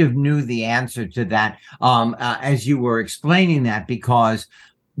kind of knew the answer to that as you were explaining that, because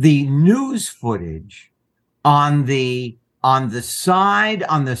the news footage on the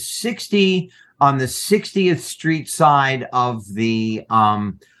 60th Street side of the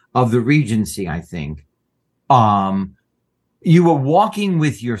Regency, I think, you were walking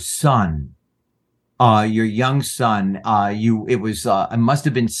with your son, your young son. It must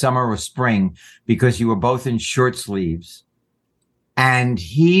have been summer or spring because you were both in short sleeves. And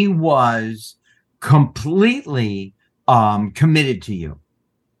he was completely committed to you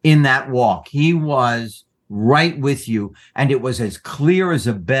in that walk. He was right with you, and it was as clear as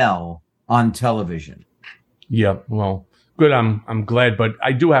a bell on television. Yeah, well, good. I'm glad, but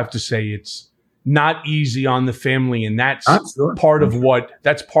I do have to say it's not easy on the family, and that's part of what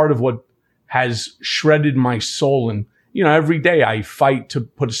has shredded my soul. And every day I fight to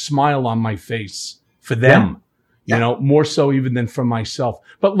put a smile on my face for them. More so even than for myself.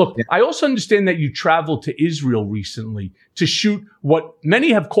 But look, I also understand that you traveled to Israel recently to shoot what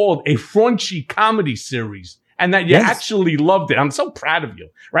many have called a raunchy comedy series, and that you actually loved it. I'm so proud of you,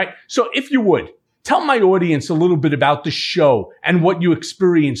 right? So if you would, Tell my audience a little bit about the show and what you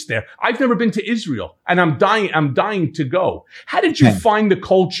experienced there. I've never been to Israel, and I'm dying to go. How did you find the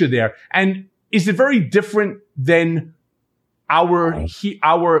culture there? And is it very different than our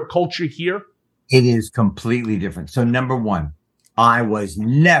culture here? It is completely different. So number one, I was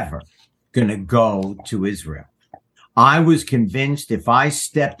never going to go to Israel. I was convinced if I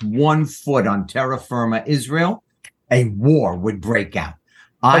stepped 1 foot on terra firma Israel, a war would break out.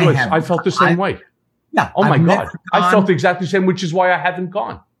 I felt the same way. Yeah. Oh my God. I felt exactly the same, which is why I haven't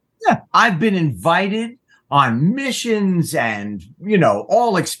gone. Yeah. I've been invited on missions and,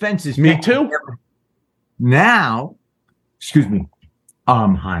 all expenses. Me too. Now, excuse me.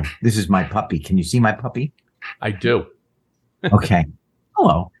 Hi, this is my puppy. Can you see my puppy? I do. Okay.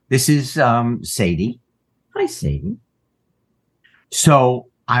 Hello. This is Sadie. Hi, Sadie. So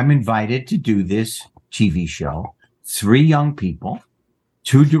I'm invited to do this TV show. 3 young people.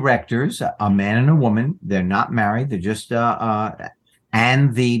 2 directors, a man and a woman. They're not married. They're just,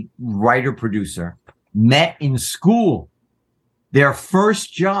 and the writer producer met in school. Their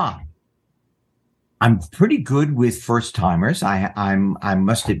first job. I'm pretty good with first timers. I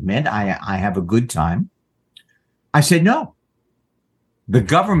must admit, I have a good time. I said, no. The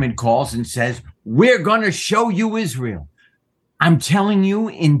government calls and says, we're going to show you Israel. I'm telling you,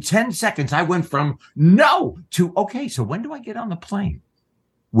 in 10 seconds, I went from no to, okay, so when do I get on the plane?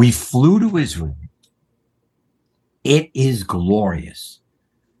 We flew to Israel. It is glorious.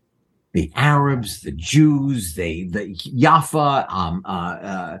 The Arabs, the Jews, the Jaffa,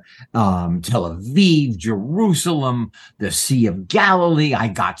 Tel Aviv, Jerusalem, the Sea of Galilee. I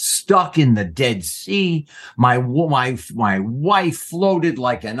got stuck in the Dead Sea. My wife floated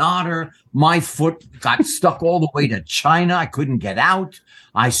like an otter. My foot got stuck all the way to China. I couldn't get out.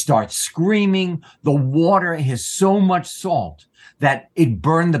 I start screaming. The water has so much salt that it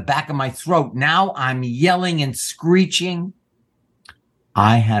burned the back of my throat. Now I'm yelling and screeching.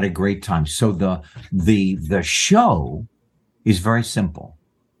 I had a great time. So the show is very simple.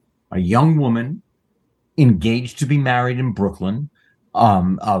 A young woman engaged to be married in Brooklyn,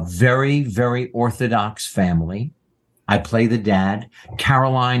 a very, very Orthodox family. I play the dad.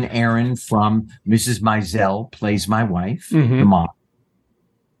 Caroline Aaron from Mrs. Maisel plays my wife, the mom.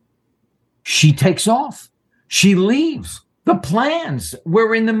 She takes off. She leaves. The plans.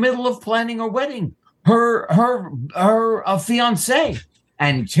 We're in the middle of planning a wedding. Her fiance.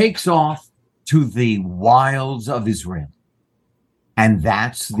 And takes off to the wilds of Israel. And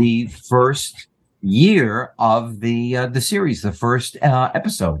that's the first year of the series, the first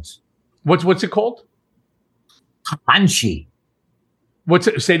episodes. What's it called? Hanshi.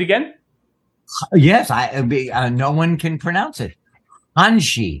 Say it again? Yes, no one can pronounce it.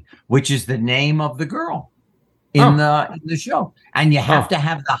 Hanshi, which is the name of the girl in the show. And you have to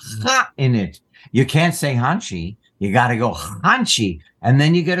have the ha in it. You can't say Hanshi. You got to go Hanshi, and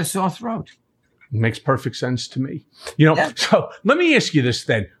then you get a sore throat. Makes perfect sense to me. So let me ask you this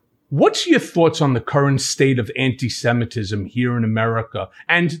then. What's your thoughts on the current state of anti-Semitism here in America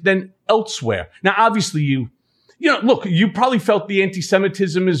and then elsewhere? Now, obviously, you probably felt the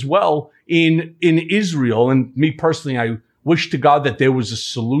anti-Semitism as well in Israel. And me personally, I wish to God that there was a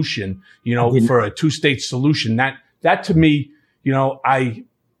solution, for a 2-state solution. That to me,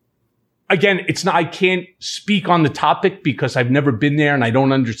 Again, I can't speak on the topic because I've never been there and I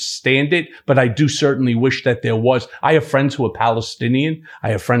don't understand it, but I do certainly wish that there was. I have friends who are Palestinian.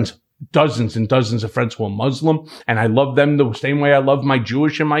 I have dozens and dozens of friends who are Muslim, and I love them the same way I love my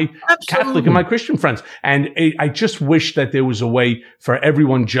Jewish and my Catholic and my Christian friends. And I just wish that there was a way for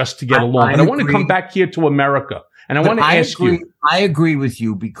everyone just to get along. But I want to come back here to America, and I want to ask you. I agree with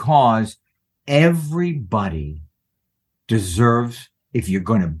you because everybody deserves, if you're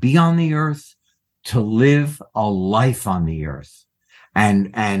going to be on the earth, to live a life on the earth.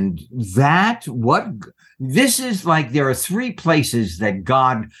 And this is like, there are 3 places that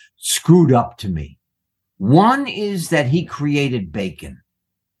God screwed up to me. One is that he created bacon.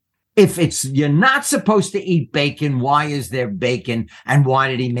 If you're not supposed to eat bacon, why is there bacon? And why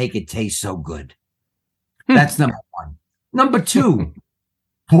did he make it taste so good? That's number 1. Number 2,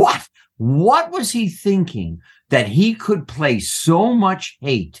 what was he thinking that he could place so much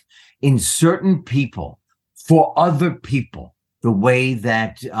hate in certain people for other people, the way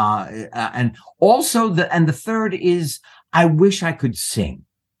that, and also the third is, I wish I could sing.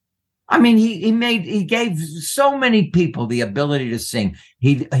 I mean, he gave so many people the ability to sing.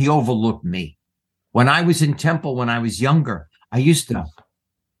 He overlooked me. When I was in Temple, when I was younger, I used to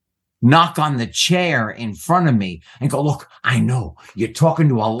knock on the chair in front of me and go, look, I know you're talking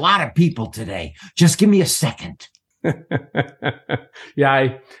to a lot of people today. Just give me a second.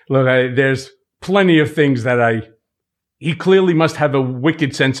 Yeah, there's plenty of things that he clearly must have a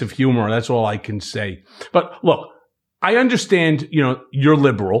wicked sense of humor. That's all I can say. But look, I understand, you're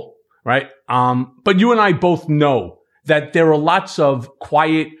liberal, right? But you and I both know that there are lots of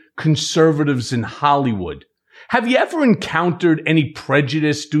quiet conservatives in Hollywood. Have you ever encountered any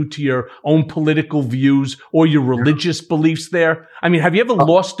prejudice due to your own political views or your religious beliefs there? I mean, have you ever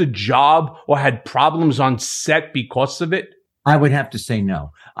lost a job or had problems on set because of it? I would have to say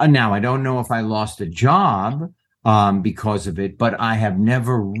no. Now, I don't know if I lost a job because of it, but I have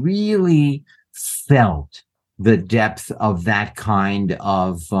never really felt the depth of that kind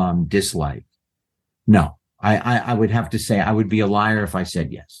of dislike. No, I would have to say I would be a liar if I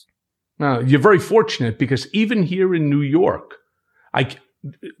said yes. You're very fortunate because even here in New York,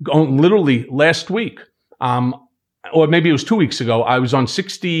 literally last week, or maybe it was 2 weeks ago, I was on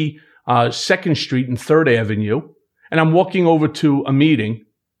 62nd Street and 3rd Avenue, and I'm walking over to a meeting,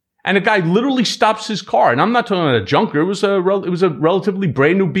 and a guy literally stops his car, and I'm not talking about a junker. It was a relatively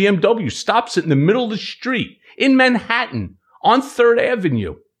brand new BMW. Stops it in the middle of the street in Manhattan on 3rd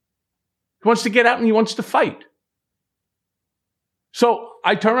Avenue. He wants to get out and he wants to fight. So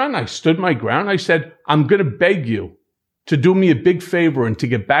I turned around, I stood my ground. I said, I'm going to beg you to do me a big favor and to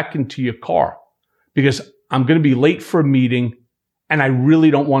get back into your car because I'm going to be late for a meeting and I really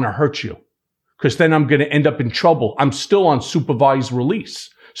don't want to hurt you because then I'm going to end up in trouble. I'm still on supervised release.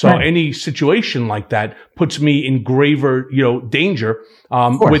 So any situation like that puts me in graver, danger,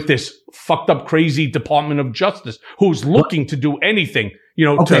 with this fucked up, crazy Department of Justice who's looking to do anything,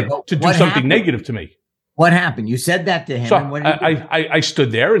 to do something negative to me. What happened? You said that to him. So and what did he do? I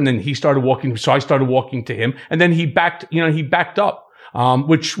stood there and then he started walking. So I started walking to him and then he backed up,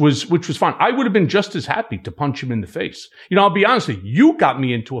 which was fine. I would have been just as happy to punch him in the face. I'll be honest with you. You got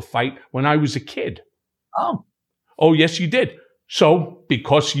me into a fight when I was a kid. Oh, yes, you did. So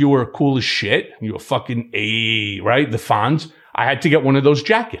because you were cool as shit, you were fucking right? The Fonz. I had to get one of those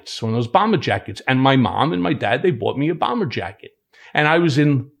jackets, one of those bomber jackets. And my mom and my dad, they bought me a bomber jacket. And I was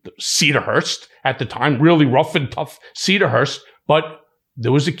in Cedarhurst at the time, really rough and tough Cedarhurst, but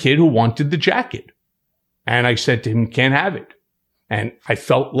there was a kid who wanted the jacket. And I said to him, can't have it. And I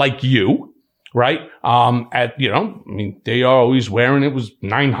felt like you, right? They are always wearing, it was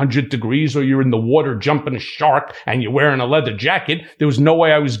 900 degrees or you're in the water jumping a shark and you're wearing a leather jacket. There was no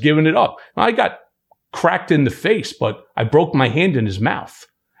way I was giving it up. I got cracked in the face, but I broke my hand in his mouth.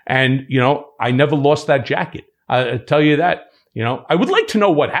 And, I never lost that jacket. I tell you that. I would like to know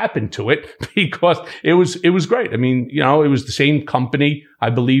what happened to it because it was great. I mean, it was the same company, I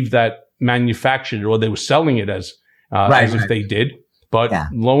believe, that manufactured it or they were selling it as if they did. But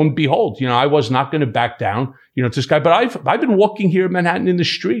lo and behold, I was not going to back down, to this guy. But I've been walking here in Manhattan in the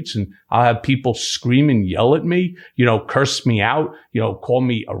streets and I'll have people scream and yell at me, curse me out, call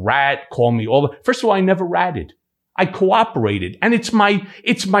me a rat, call me first of all, I never ratted. I cooperated. And it's my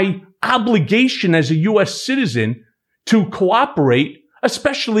obligation as a U.S. citizen to cooperate,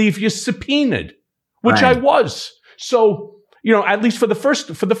 especially if you're subpoenaed, which I was. So, at least for the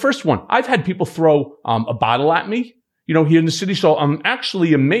first one, I've had people throw a bottle at me, here in the city. So I'm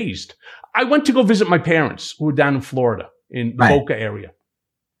actually amazed. I went to go visit my parents who were down in Florida in the Boca area.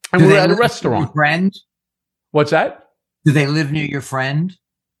 And we were at a restaurant. Your friend? What's that? Do they live near your friend?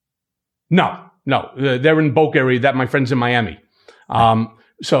 No. They're in Boca area. That my friend's in Miami.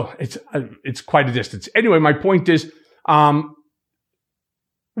 So it's quite a distance. Anyway, my point is,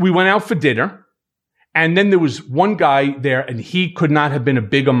 we went out for dinner and then there was one guy there and he could not have been a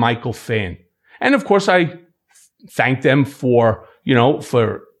bigger Michael fan. And of course I thanked them for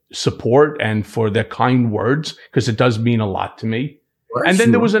support and for their kind words because it does mean a lot to me. And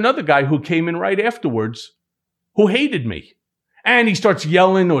then there was another guy who came in right afterwards who hated me. And he starts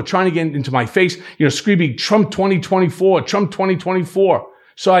yelling or trying to get into my face, screaming Trump 2024, Trump 2024.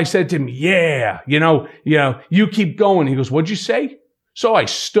 So I said to him, you keep going. He goes, what'd you say? So I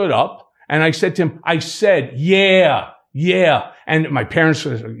stood up and I said to him, yeah. And my parents,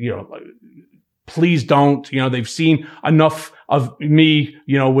 please don't, they've seen enough of me,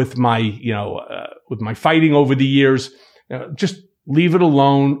 with my fighting over the years. Just leave it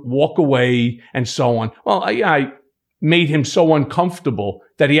alone, walk away and so on. Well, I made him so uncomfortable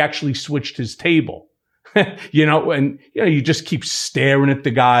that he actually switched his table. You just keep staring at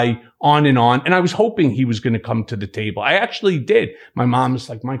the guy on. And I was hoping he was going to come to the table. I actually did. My mom was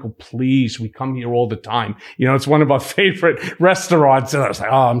like, Michael, please, we come here all the time. It's one of our favorite restaurants. And I was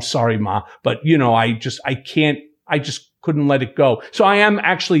like, oh, I'm sorry, Ma. But, I just couldn't let it go. So I am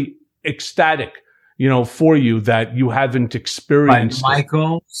actually ecstatic, for you that you haven't experienced.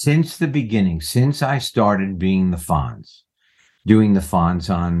 Michael, since the beginning, since I started being the Fonz, doing the Fonz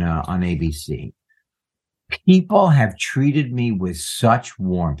on ABC. People have treated me with such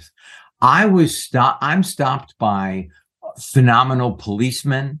warmth. I'm stopped by phenomenal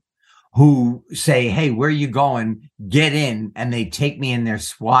policemen who say, "Hey, where are you going? Get in," and they take me in their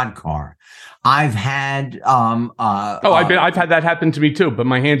squad car. I've had I've had that happen to me too, but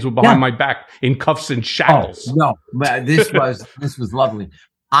my hands were behind my back in cuffs and shackles. No, but this was lovely.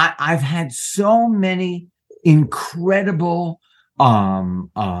 I've had so many incredible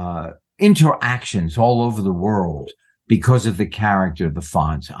interactions all over the world because of the character of the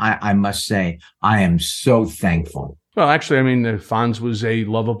Fonz. I must say, I am so thankful. Well, actually, I mean, the Fonz was a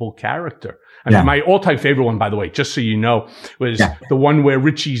lovable character. I mean, my all-time favorite one, by the way, just so you know, was the one where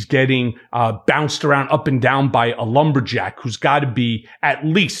Richie's getting bounced around up and down by a lumberjack who's got to be at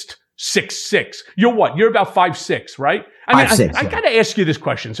least 6'6". You're what? You're about 5'6", right? I mean, I got to ask you this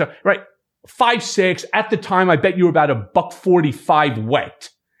question. So, right, 5'6", at the time, I bet you were about $145 wet,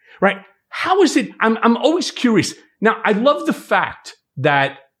 right? How is it? I'm always curious. Now, I love the fact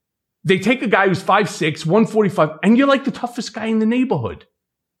that they take a guy who's 5'6", 145, and you're like the toughest guy in the neighborhood,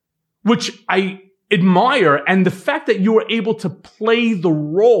 which I admire. And the fact that you were able to play the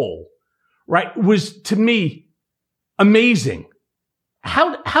role, right, was to me amazing.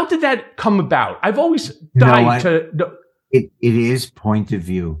 How did that come about? I've always It is point of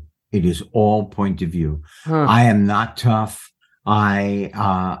view. It is all point of view. I am not tough. I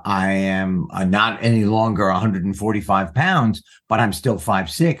am not any longer 145 pounds, but I'm still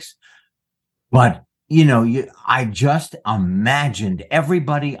 5'6". But, I just imagined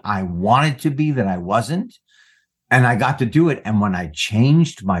everybody I wanted to be that I wasn't, and I got to do it. And when I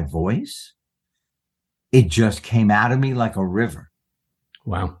changed my voice, it just came out of me like a river.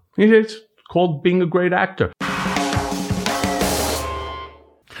 Wow. It's called being a great actor.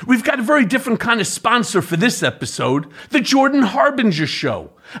 We've got a very different kind of sponsor for this episode, The Jordan Harbinger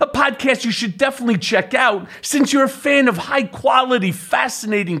Show, a podcast you should definitely check out since you're a fan of high-quality,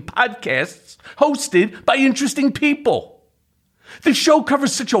 fascinating podcasts hosted by interesting people. The show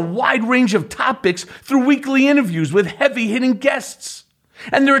covers such a wide range of topics through weekly interviews with heavy-hitting guests.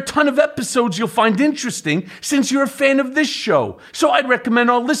 And there are a ton of episodes you'll find interesting since you're a fan of this show, so I'd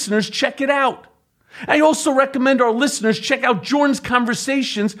recommend our listeners check it out. I also recommend our listeners check out Jordan's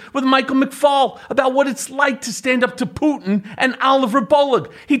conversations with Michael McFaul about what it's like to stand up to Putin and Oliver Bullock.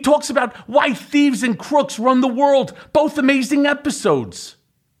 He talks about why thieves and crooks run the world. Both amazing episodes.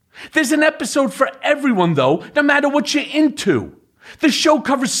 There's an episode for everyone, though, no matter what you're into. The show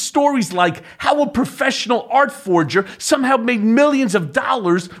covers stories like how a professional art forger somehow made millions of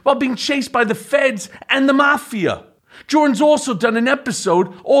dollars while being chased by the feds and the mafia. Jordan's also done an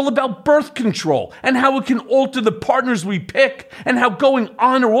episode all about birth control and how it can alter the partners we pick and how going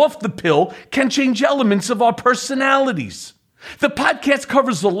on or off the pill can change elements of our personalities. The podcast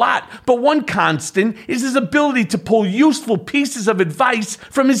covers a lot, but one constant is his ability to pull useful pieces of advice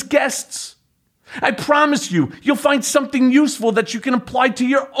from his guests. I promise you'll find something useful that you can apply to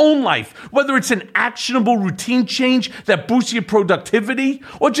your own life, whether it's an actionable routine change that boosts your productivity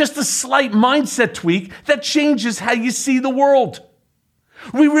or just a slight mindset tweak that changes how you see the world.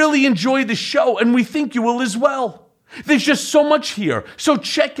 We really enjoy the show, and we think you will as well. There's just so much here, so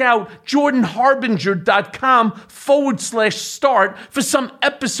check out jordanharbinger.com/start for some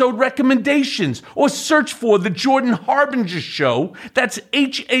episode recommendations, or search for The Jordan Harbinger Show. That's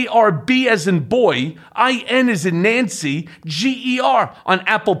HARB as in boy, IN as in Nancy, GER on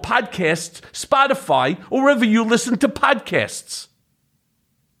Apple Podcasts, Spotify, or wherever you listen to podcasts.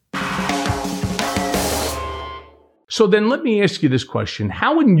 So then let me ask you this question.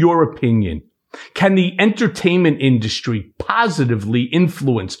 How, in your opinion, can the entertainment industry positively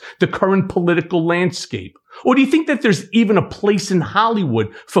influence the current political landscape? Or do you think that there's even a place in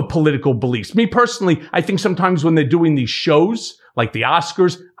Hollywood for political beliefs? Me personally, I think sometimes when they're doing these shows, like the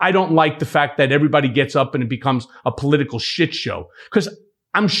Oscars, I don't like the fact that everybody gets up and it becomes a political shit show. Because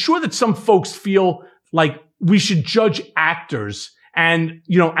I'm sure that some folks feel like we should judge actors and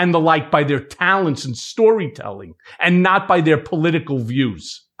the like by their talents and storytelling and not by their political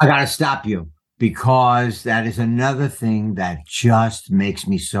views. I got to stop you, because that is another thing that just makes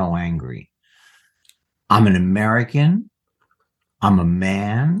me so angry. I'm an American. I'm a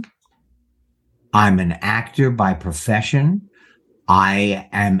man. I'm an actor by profession. I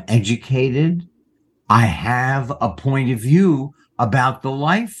am educated. I have a point of view about the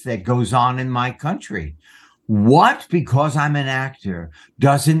life that goes on in my country. What, because I'm an actor,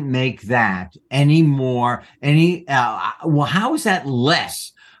 doesn't make that any more, how is that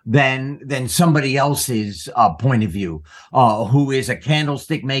less than somebody else's point of view, who is a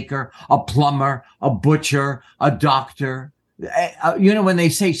candlestick maker, a plumber, a butcher, a doctor? When they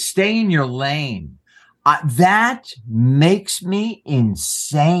say stay in your lane, that makes me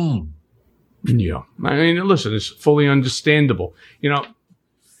insane. Yeah. I mean, listen, it's fully understandable,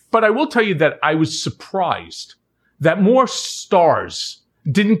 but I will tell you that I was surprised that more stars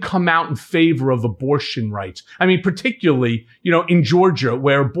didn't come out in favor of abortion rights. I mean, particularly, in Georgia,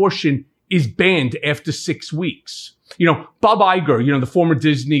 where abortion is banned after 6 weeks. Bob Iger, the former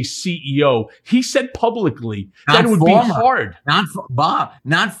Disney CEO, he said publicly that it would be hard. Not former.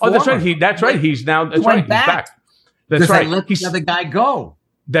 Oh, that's right. That's right. He's now, that's right. He's back. That's right. Let the other guy go.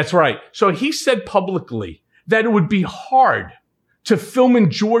 That's right. So he said publicly that it would be hard to film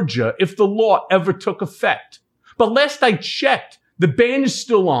in Georgia if the law ever took effect. But last I checked, the ban is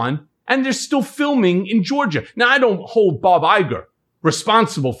still on and they're still filming in Georgia. Now, I don't hold Bob Iger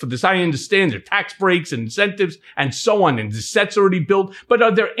responsible for this. I understand there are tax breaks and incentives and so on, and the set's already built. But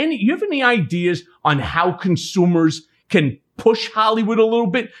you have any ideas on how consumers can push Hollywood a little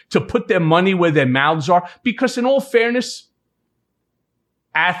bit to put their money where their mouths are? Because in all fairness,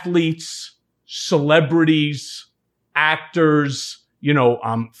 athletes, celebrities, actors,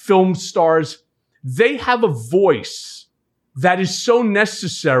 film stars, they have a voice that is so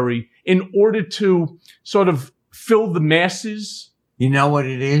necessary in order to sort of fill the masses. You know what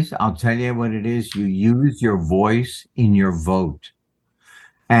it is? I'll tell you what it is. You use your voice in your vote.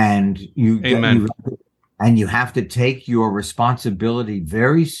 And Amen. You have to take your responsibility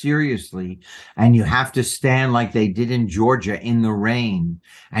very seriously. And you have to stand like they did in Georgia in the rain.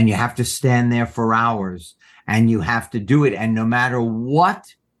 And you have to stand there for hours. And you have to do it. And no matter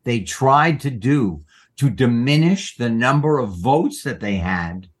what they tried to do to diminish the number of votes that they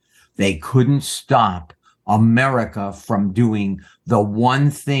had, they couldn't stop America from doing the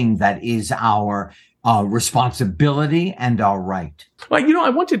one thing that is our responsibility and our right. Well, I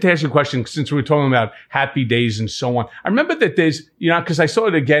wanted to ask you a question since we were talking about Happy Days and so on. I remember that there's, because I saw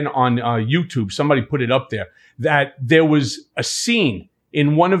it again on YouTube, somebody put it up there, that there was a scene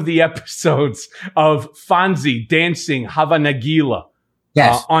in one of the episodes of Fonzie dancing Hava Nagila.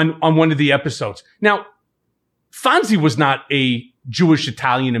 Yes. On one of the episodes. Now, Fonzie was not a Jewish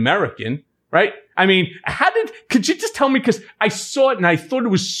Italian American, right? I mean, could you just tell me? Because I saw it and I thought it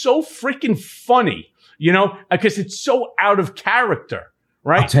was so freaking funny, because it's so out of character,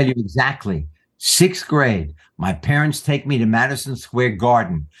 right? I'll tell you exactly. 6th grade, my parents take me to Madison Square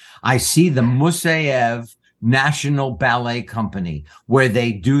Garden. I see the Musaev National Ballet Company where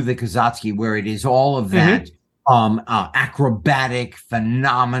they do the Kazatsky, where it is all of that acrobatic,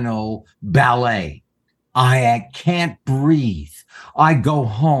 phenomenal ballet. I can't breathe. I go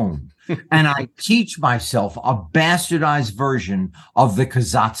home. And I teach myself a bastardized version of the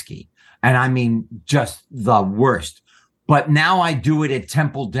Kazatsky. And I mean, just the worst. But now I do it at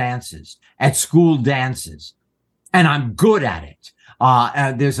temple dances, at school dances, and I'm good at it.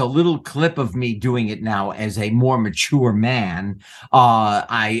 There's a little clip of me doing it now as a more mature man.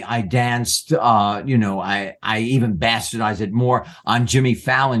 I danced, I even bastardized it more on Jimmy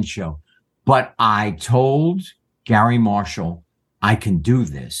Fallon's show. But I told Gary Marshall, I can do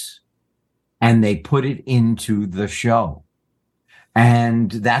this. And they put it into the show. And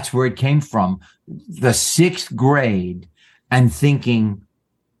that's where it came from. The 6th grade and thinking,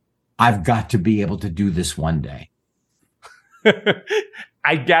 I've got to be able to do this one day.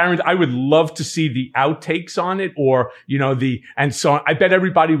 I guarantee I would love to see the outtakes on it or, and so I bet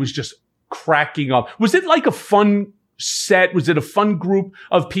everybody was just cracking up. Was it like a fun set? Was it a fun group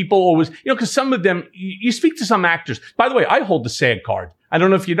of people or was, because some of them, you speak to some actors. By the way, I hold the SAG card. I don't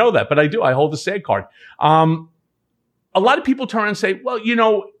know if you know that, but I do. I hold the SAG card. A lot of people turn around and say, well,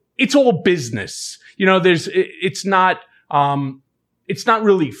 it's all business. It's not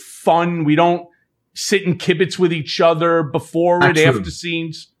really fun. We don't sit and kibitz with each other before and after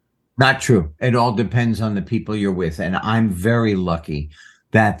scenes. Not true. It all depends on the people you're with. And I'm very lucky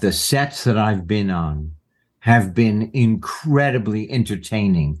that the sets that I've been on have been incredibly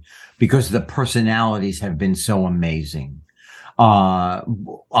entertaining because the personalities have been so amazing.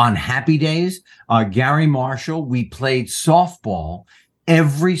 On Happy Days, Gary Marshall, we played softball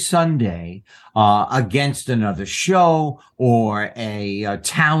every Sunday against another show or a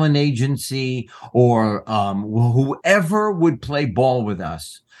talent agency or whoever would play ball with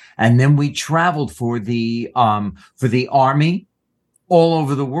us. And then we traveled for the Army all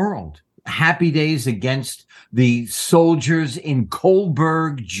over the world. Happy Days against the soldiers in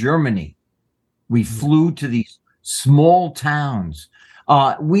Kolberg, Germany. We flew to these small towns.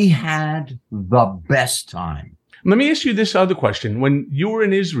 We had the best time. Let me ask you this other question. When you were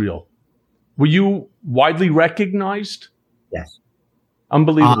in Israel, were you widely recognized? Yes.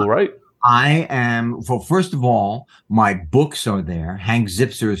 Unbelievable, right? I am, well, first of all, my books are there. Hank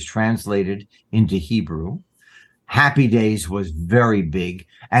Zipser is translated into Hebrew. Happy Days was very big,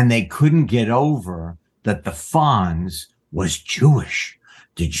 and they couldn't get over that the Fonz was Jewish.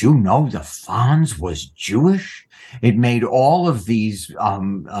 Did you know the Fonz was Jewish? It made all of these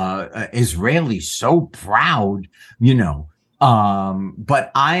Israelis so proud, you know.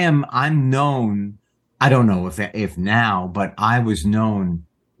 But I'm known, I don't know if now, but I was known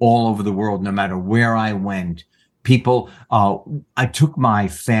all over the world, no matter where I went. People, I took my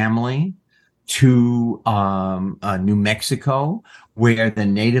family to New Mexico, where the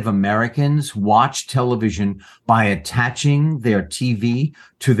Native Americans watch television by attaching their TV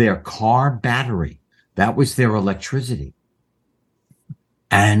to their car battery. That was their electricity.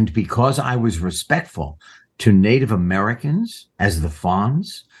 And because I was respectful to Native Americans as the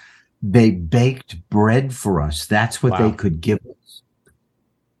Fonz, they baked bread for us. That's what they could give us.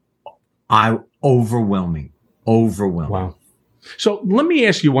 Overwhelming. Wow. So let me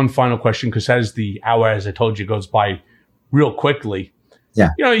ask you one final question, because as the hour, as I told you, goes by real quickly.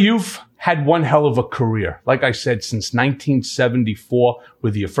 Yeah. You know, you've had one hell of a career. Like I said, since 1974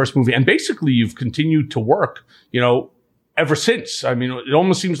 with your first movie. And basically you've continued to work, you know, ever since. I mean, it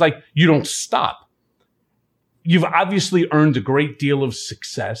almost seems like you don't stop. You've obviously earned a great deal of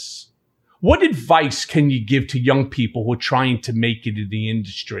success. What advice can you give to young people who are trying to make it in the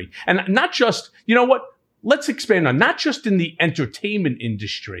industry? And not just, you know what? Let's expand on not just in the entertainment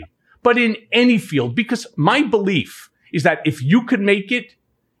industry, but in any field, because my belief is that if you could make it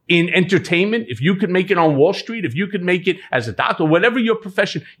in entertainment, if you could make it on Wall Street, if you could make it as a doctor, whatever your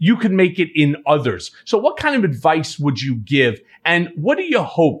profession, you could make it in others. So what kind of advice would you give? And what are your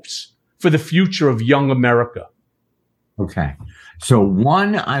hopes for the future of young America? Okay. So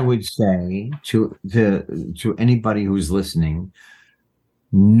one, I would say to anybody who's listening,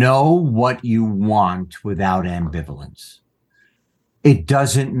 know what you want without ambivalence. It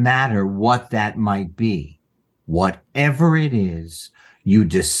doesn't matter what that might be. Whatever it is, you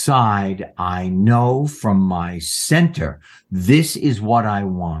decide, I know from my center, this is what I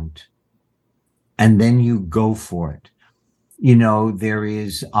want. And then you go for it. You know,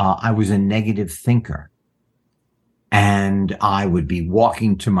 I was a negative thinker. And I would be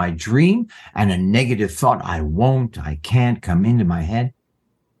walking to my dream and a negative thought, I can't come into my head.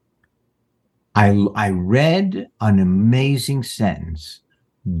 I read an amazing sentence.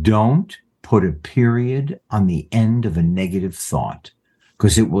 Don't put a period on the end of a negative thought,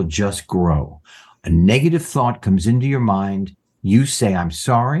 because it will just grow. A negative thought comes into your mind. You say, I'm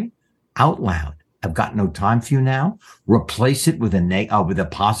sorry, out loud. I've got no time for you now. Replace it with a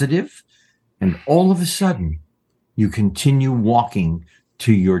positive. And all of a sudden, you continue walking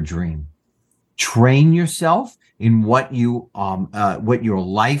to your dream. Train yourself in what your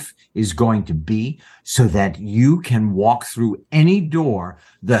life is going to be, so that you can walk through any door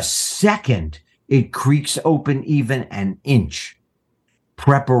the second it creaks open even an inch.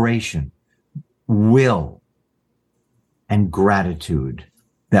 Preparation, will, and gratitude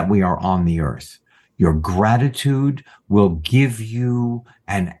that we are on the earth. Your gratitude will give you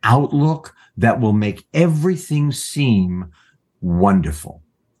an outlook that will make everything seem wonderful.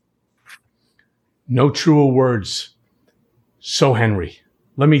 No truer words. So, Henry,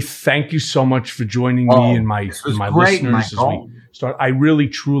 let me thank you so much for joining me and my great, listeners Michael. as we start. I really,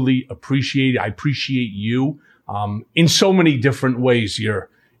 truly appreciate it. I appreciate you in so many different ways. You're,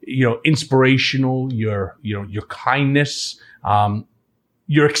 inspirational. Your kindness,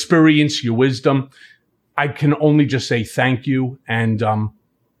 your experience, your wisdom. I can only just say thank you, and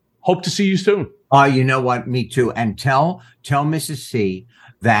hope to see you soon. You know what? Me too. And tell Mrs. C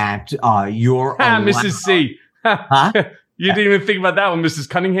that you're Mrs. C. Huh? You didn't even think about that one, Mrs.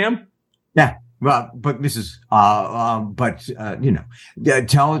 Cunningham? Yeah. Well, but Mrs.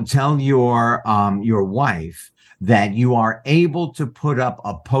 Tell your wife that you are able to put up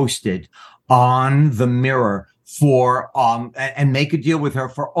a Post-it on the mirror for and make a deal with her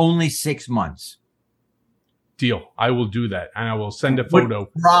for only 6 months. Deal. I will do that, and I will send a photo.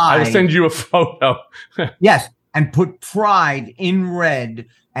 Pride, I will send you a photo. Yes, and put pride in red,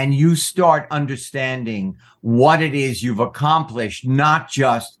 and you start understanding what it is you've accomplished, not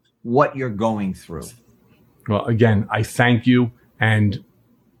just what you're going through. Well, again, I thank you, and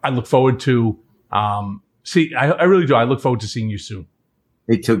I look forward to I really do. I look forward to seeing you soon.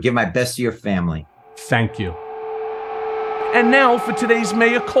 Me too. Give my best to your family. Thank you. And now for today's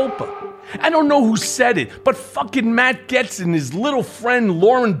Mea Culpa. I don't know who said it, but fucking Matt Gaetz and his little friend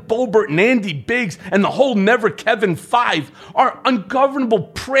Lauren Boebert and Andy Biggs and the whole Never Kevin 5 are ungovernable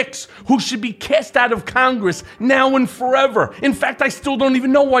pricks who should be cast out of Congress now and forever. In fact, I still don't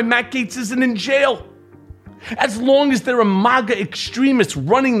even know why Matt Gaetz isn't in jail. As long as there are MAGA extremists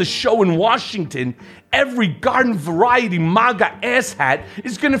running the show in Washington, every garden variety MAGA asshat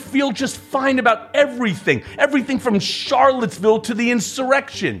is going to feel just fine about everything from Charlottesville to the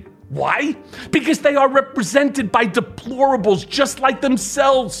insurrection. Why? Because they are represented by deplorables just like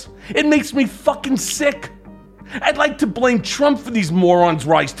themselves. It makes me fucking sick. I'd like to blame Trump for these morons'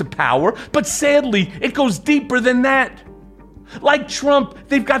 rise to power, but sadly, it goes deeper than that. Like Trump,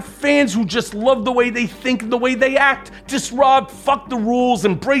 they've got fans who just love the way they think and the way they act, disrupt, fuck the rules,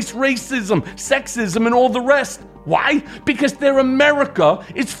 embrace racism, sexism, and all the rest. Why? Because their America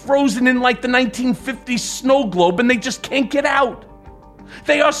is frozen in like the 1950s snow globe and they just can't get out.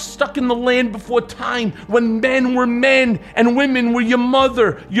 They are stuck in the land before time when men were men and women were your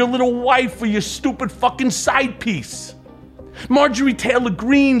mother, your little wife, or your stupid fucking side piece. Marjorie Taylor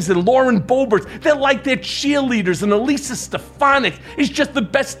Greens and Lauren Boebert, they're like their cheerleaders, and Elisa Stefanik is just the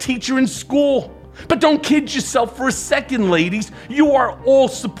best teacher in school. But don't kid yourself for a second, ladies. You are all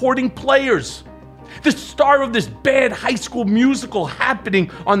supporting players. The star of this bad high school musical happening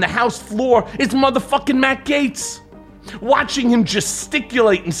on the House floor is motherfucking Matt Gaetz. Watching him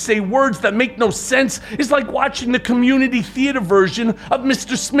gesticulate and say words that make no sense is like watching the community theater version of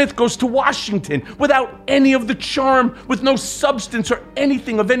Mr. Smith Goes to Washington without any of the charm, with no substance or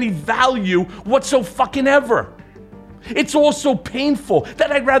anything of any value whatsoever. It's all so painful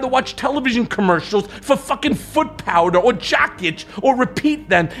that I'd rather watch television commercials for fucking foot powder or jock itch or repeat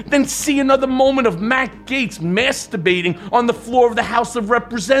them than see another moment of Matt Gaetz masturbating on the floor of the House of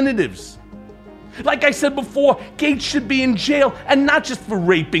Representatives. Like I said before, Gaetz should be in jail, and not just for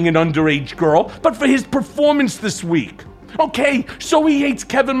raping an underage girl, but for his performance this week. Okay, so he hates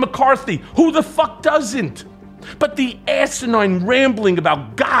Kevin McCarthy. Who the fuck doesn't? But the asinine rambling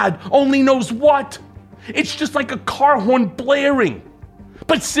about God only knows what. It's just like a car horn blaring.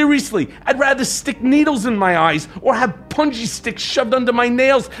 But seriously, I'd rather stick needles in my eyes or have punji sticks shoved under my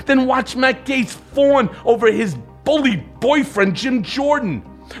nails than watch Matt Gaetz fawn over his bully boyfriend, Jim Jordan,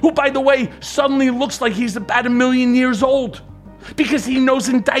 who, by the way, suddenly looks like he's about 1 million years old because he knows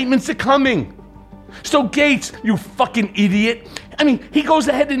indictments are coming. So Gaetz, you fucking idiot. I mean, he goes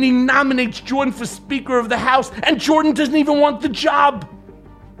ahead and he nominates Jordan for Speaker of the House, and Jordan doesn't even want the job.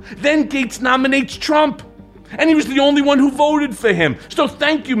 Then Gaetz nominates Trump, and he was the only one who voted for him. So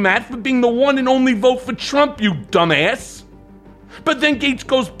thank you, Matt, for being the one and only vote for Trump, you dumbass. But then Gaetz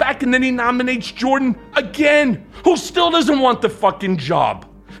goes back and then he nominates Jordan again, who still doesn't want the fucking job.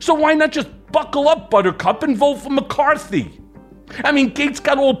 So why not just buckle up, Buttercup, and vote for McCarthy? I mean, Gaetz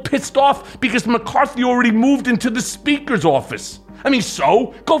got all pissed off because McCarthy already moved into the Speaker's office. I mean,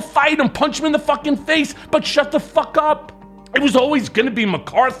 so go fight him, punch him in the fucking face, but shut the fuck up. It was always gonna be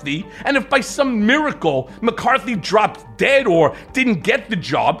McCarthy, and if by some miracle McCarthy dropped dead or didn't get the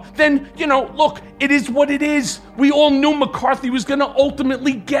job, then, look, it is what it is. We all knew McCarthy was gonna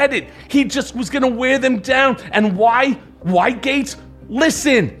ultimately get it. He just was gonna wear them down. And why? Why, Gaetz?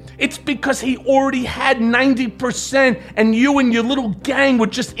 Listen, it's because he already had 90% and you and your little gang were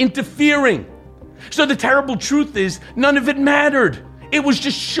just interfering. So the terrible truth is, none of it mattered. It was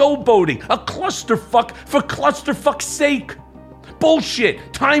just showboating, a clusterfuck for clusterfuck's sake.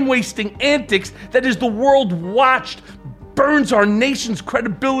 Bullshit, time-wasting antics that as the world watched burns our nation's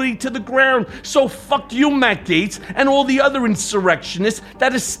credibility to the ground. So fuck you, Matt Gaetz, and all the other insurrectionists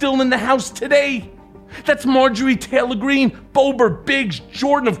that are still in the House today. That's Marjorie Taylor Greene, Boebert, Biggs,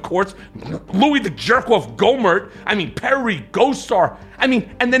 Jordan, of course, Louis the Jerkoff Gohmert, Perry, Gosar,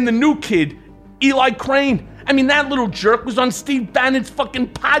 and then the new kid, Eli Crane. That little jerk was on Steve Bannon's fucking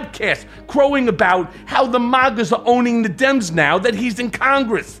podcast crowing about how the MAGAs are owning the Dems now that he's in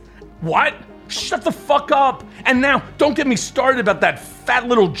Congress. What? Shut the fuck up. And now, don't get me started about that fat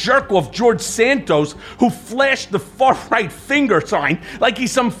little jerk-off George Santos who flashed the far-right finger sign like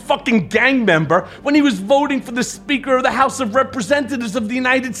he's some fucking gang member when he was voting for the Speaker of the House of Representatives of the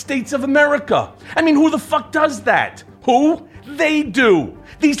United States of America. Who the fuck does that? Who? They do.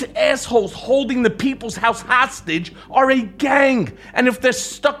 These assholes holding the People's House hostage are a gang. And if they're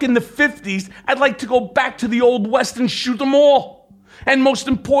stuck in the 50s, I'd like to go back to the Old West and shoot them all. And most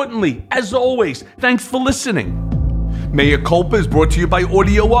importantly, as always, thanks for listening. Mea Culpa is brought to you by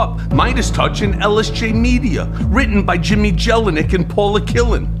Audio Up, Midas Touch, and LSJ Media. Written by Jimmy Jelinek and Paula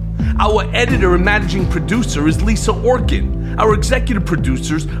Killen. Our editor and managing producer is Lisa Orkin. Our executive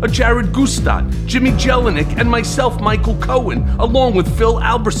producers are Jared Gustad, Jimmy Jelinek, and myself, Michael Cohen, along with Phil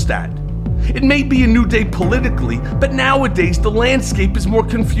Alberstadt. It may be a new day politically, but nowadays the landscape is more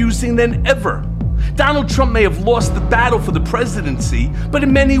confusing than ever. Donald Trump may have lost the battle for the presidency, but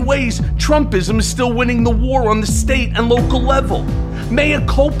in many ways, Trumpism is still winning the war on the state and local level. Mea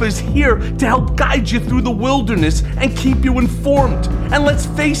Culpa is here to help guide you through the wilderness and keep you informed. And let's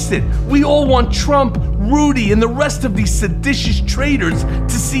face it, we all want Trump, Rudy, and the rest of these seditious traitors to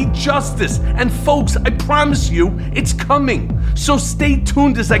see justice. And folks, I promise you, it's coming. So stay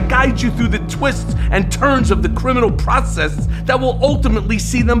tuned as I guide you through the twists and turns of the criminal process that will ultimately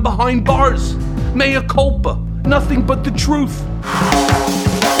see them behind bars. Mea Culpa, nothing but the truth.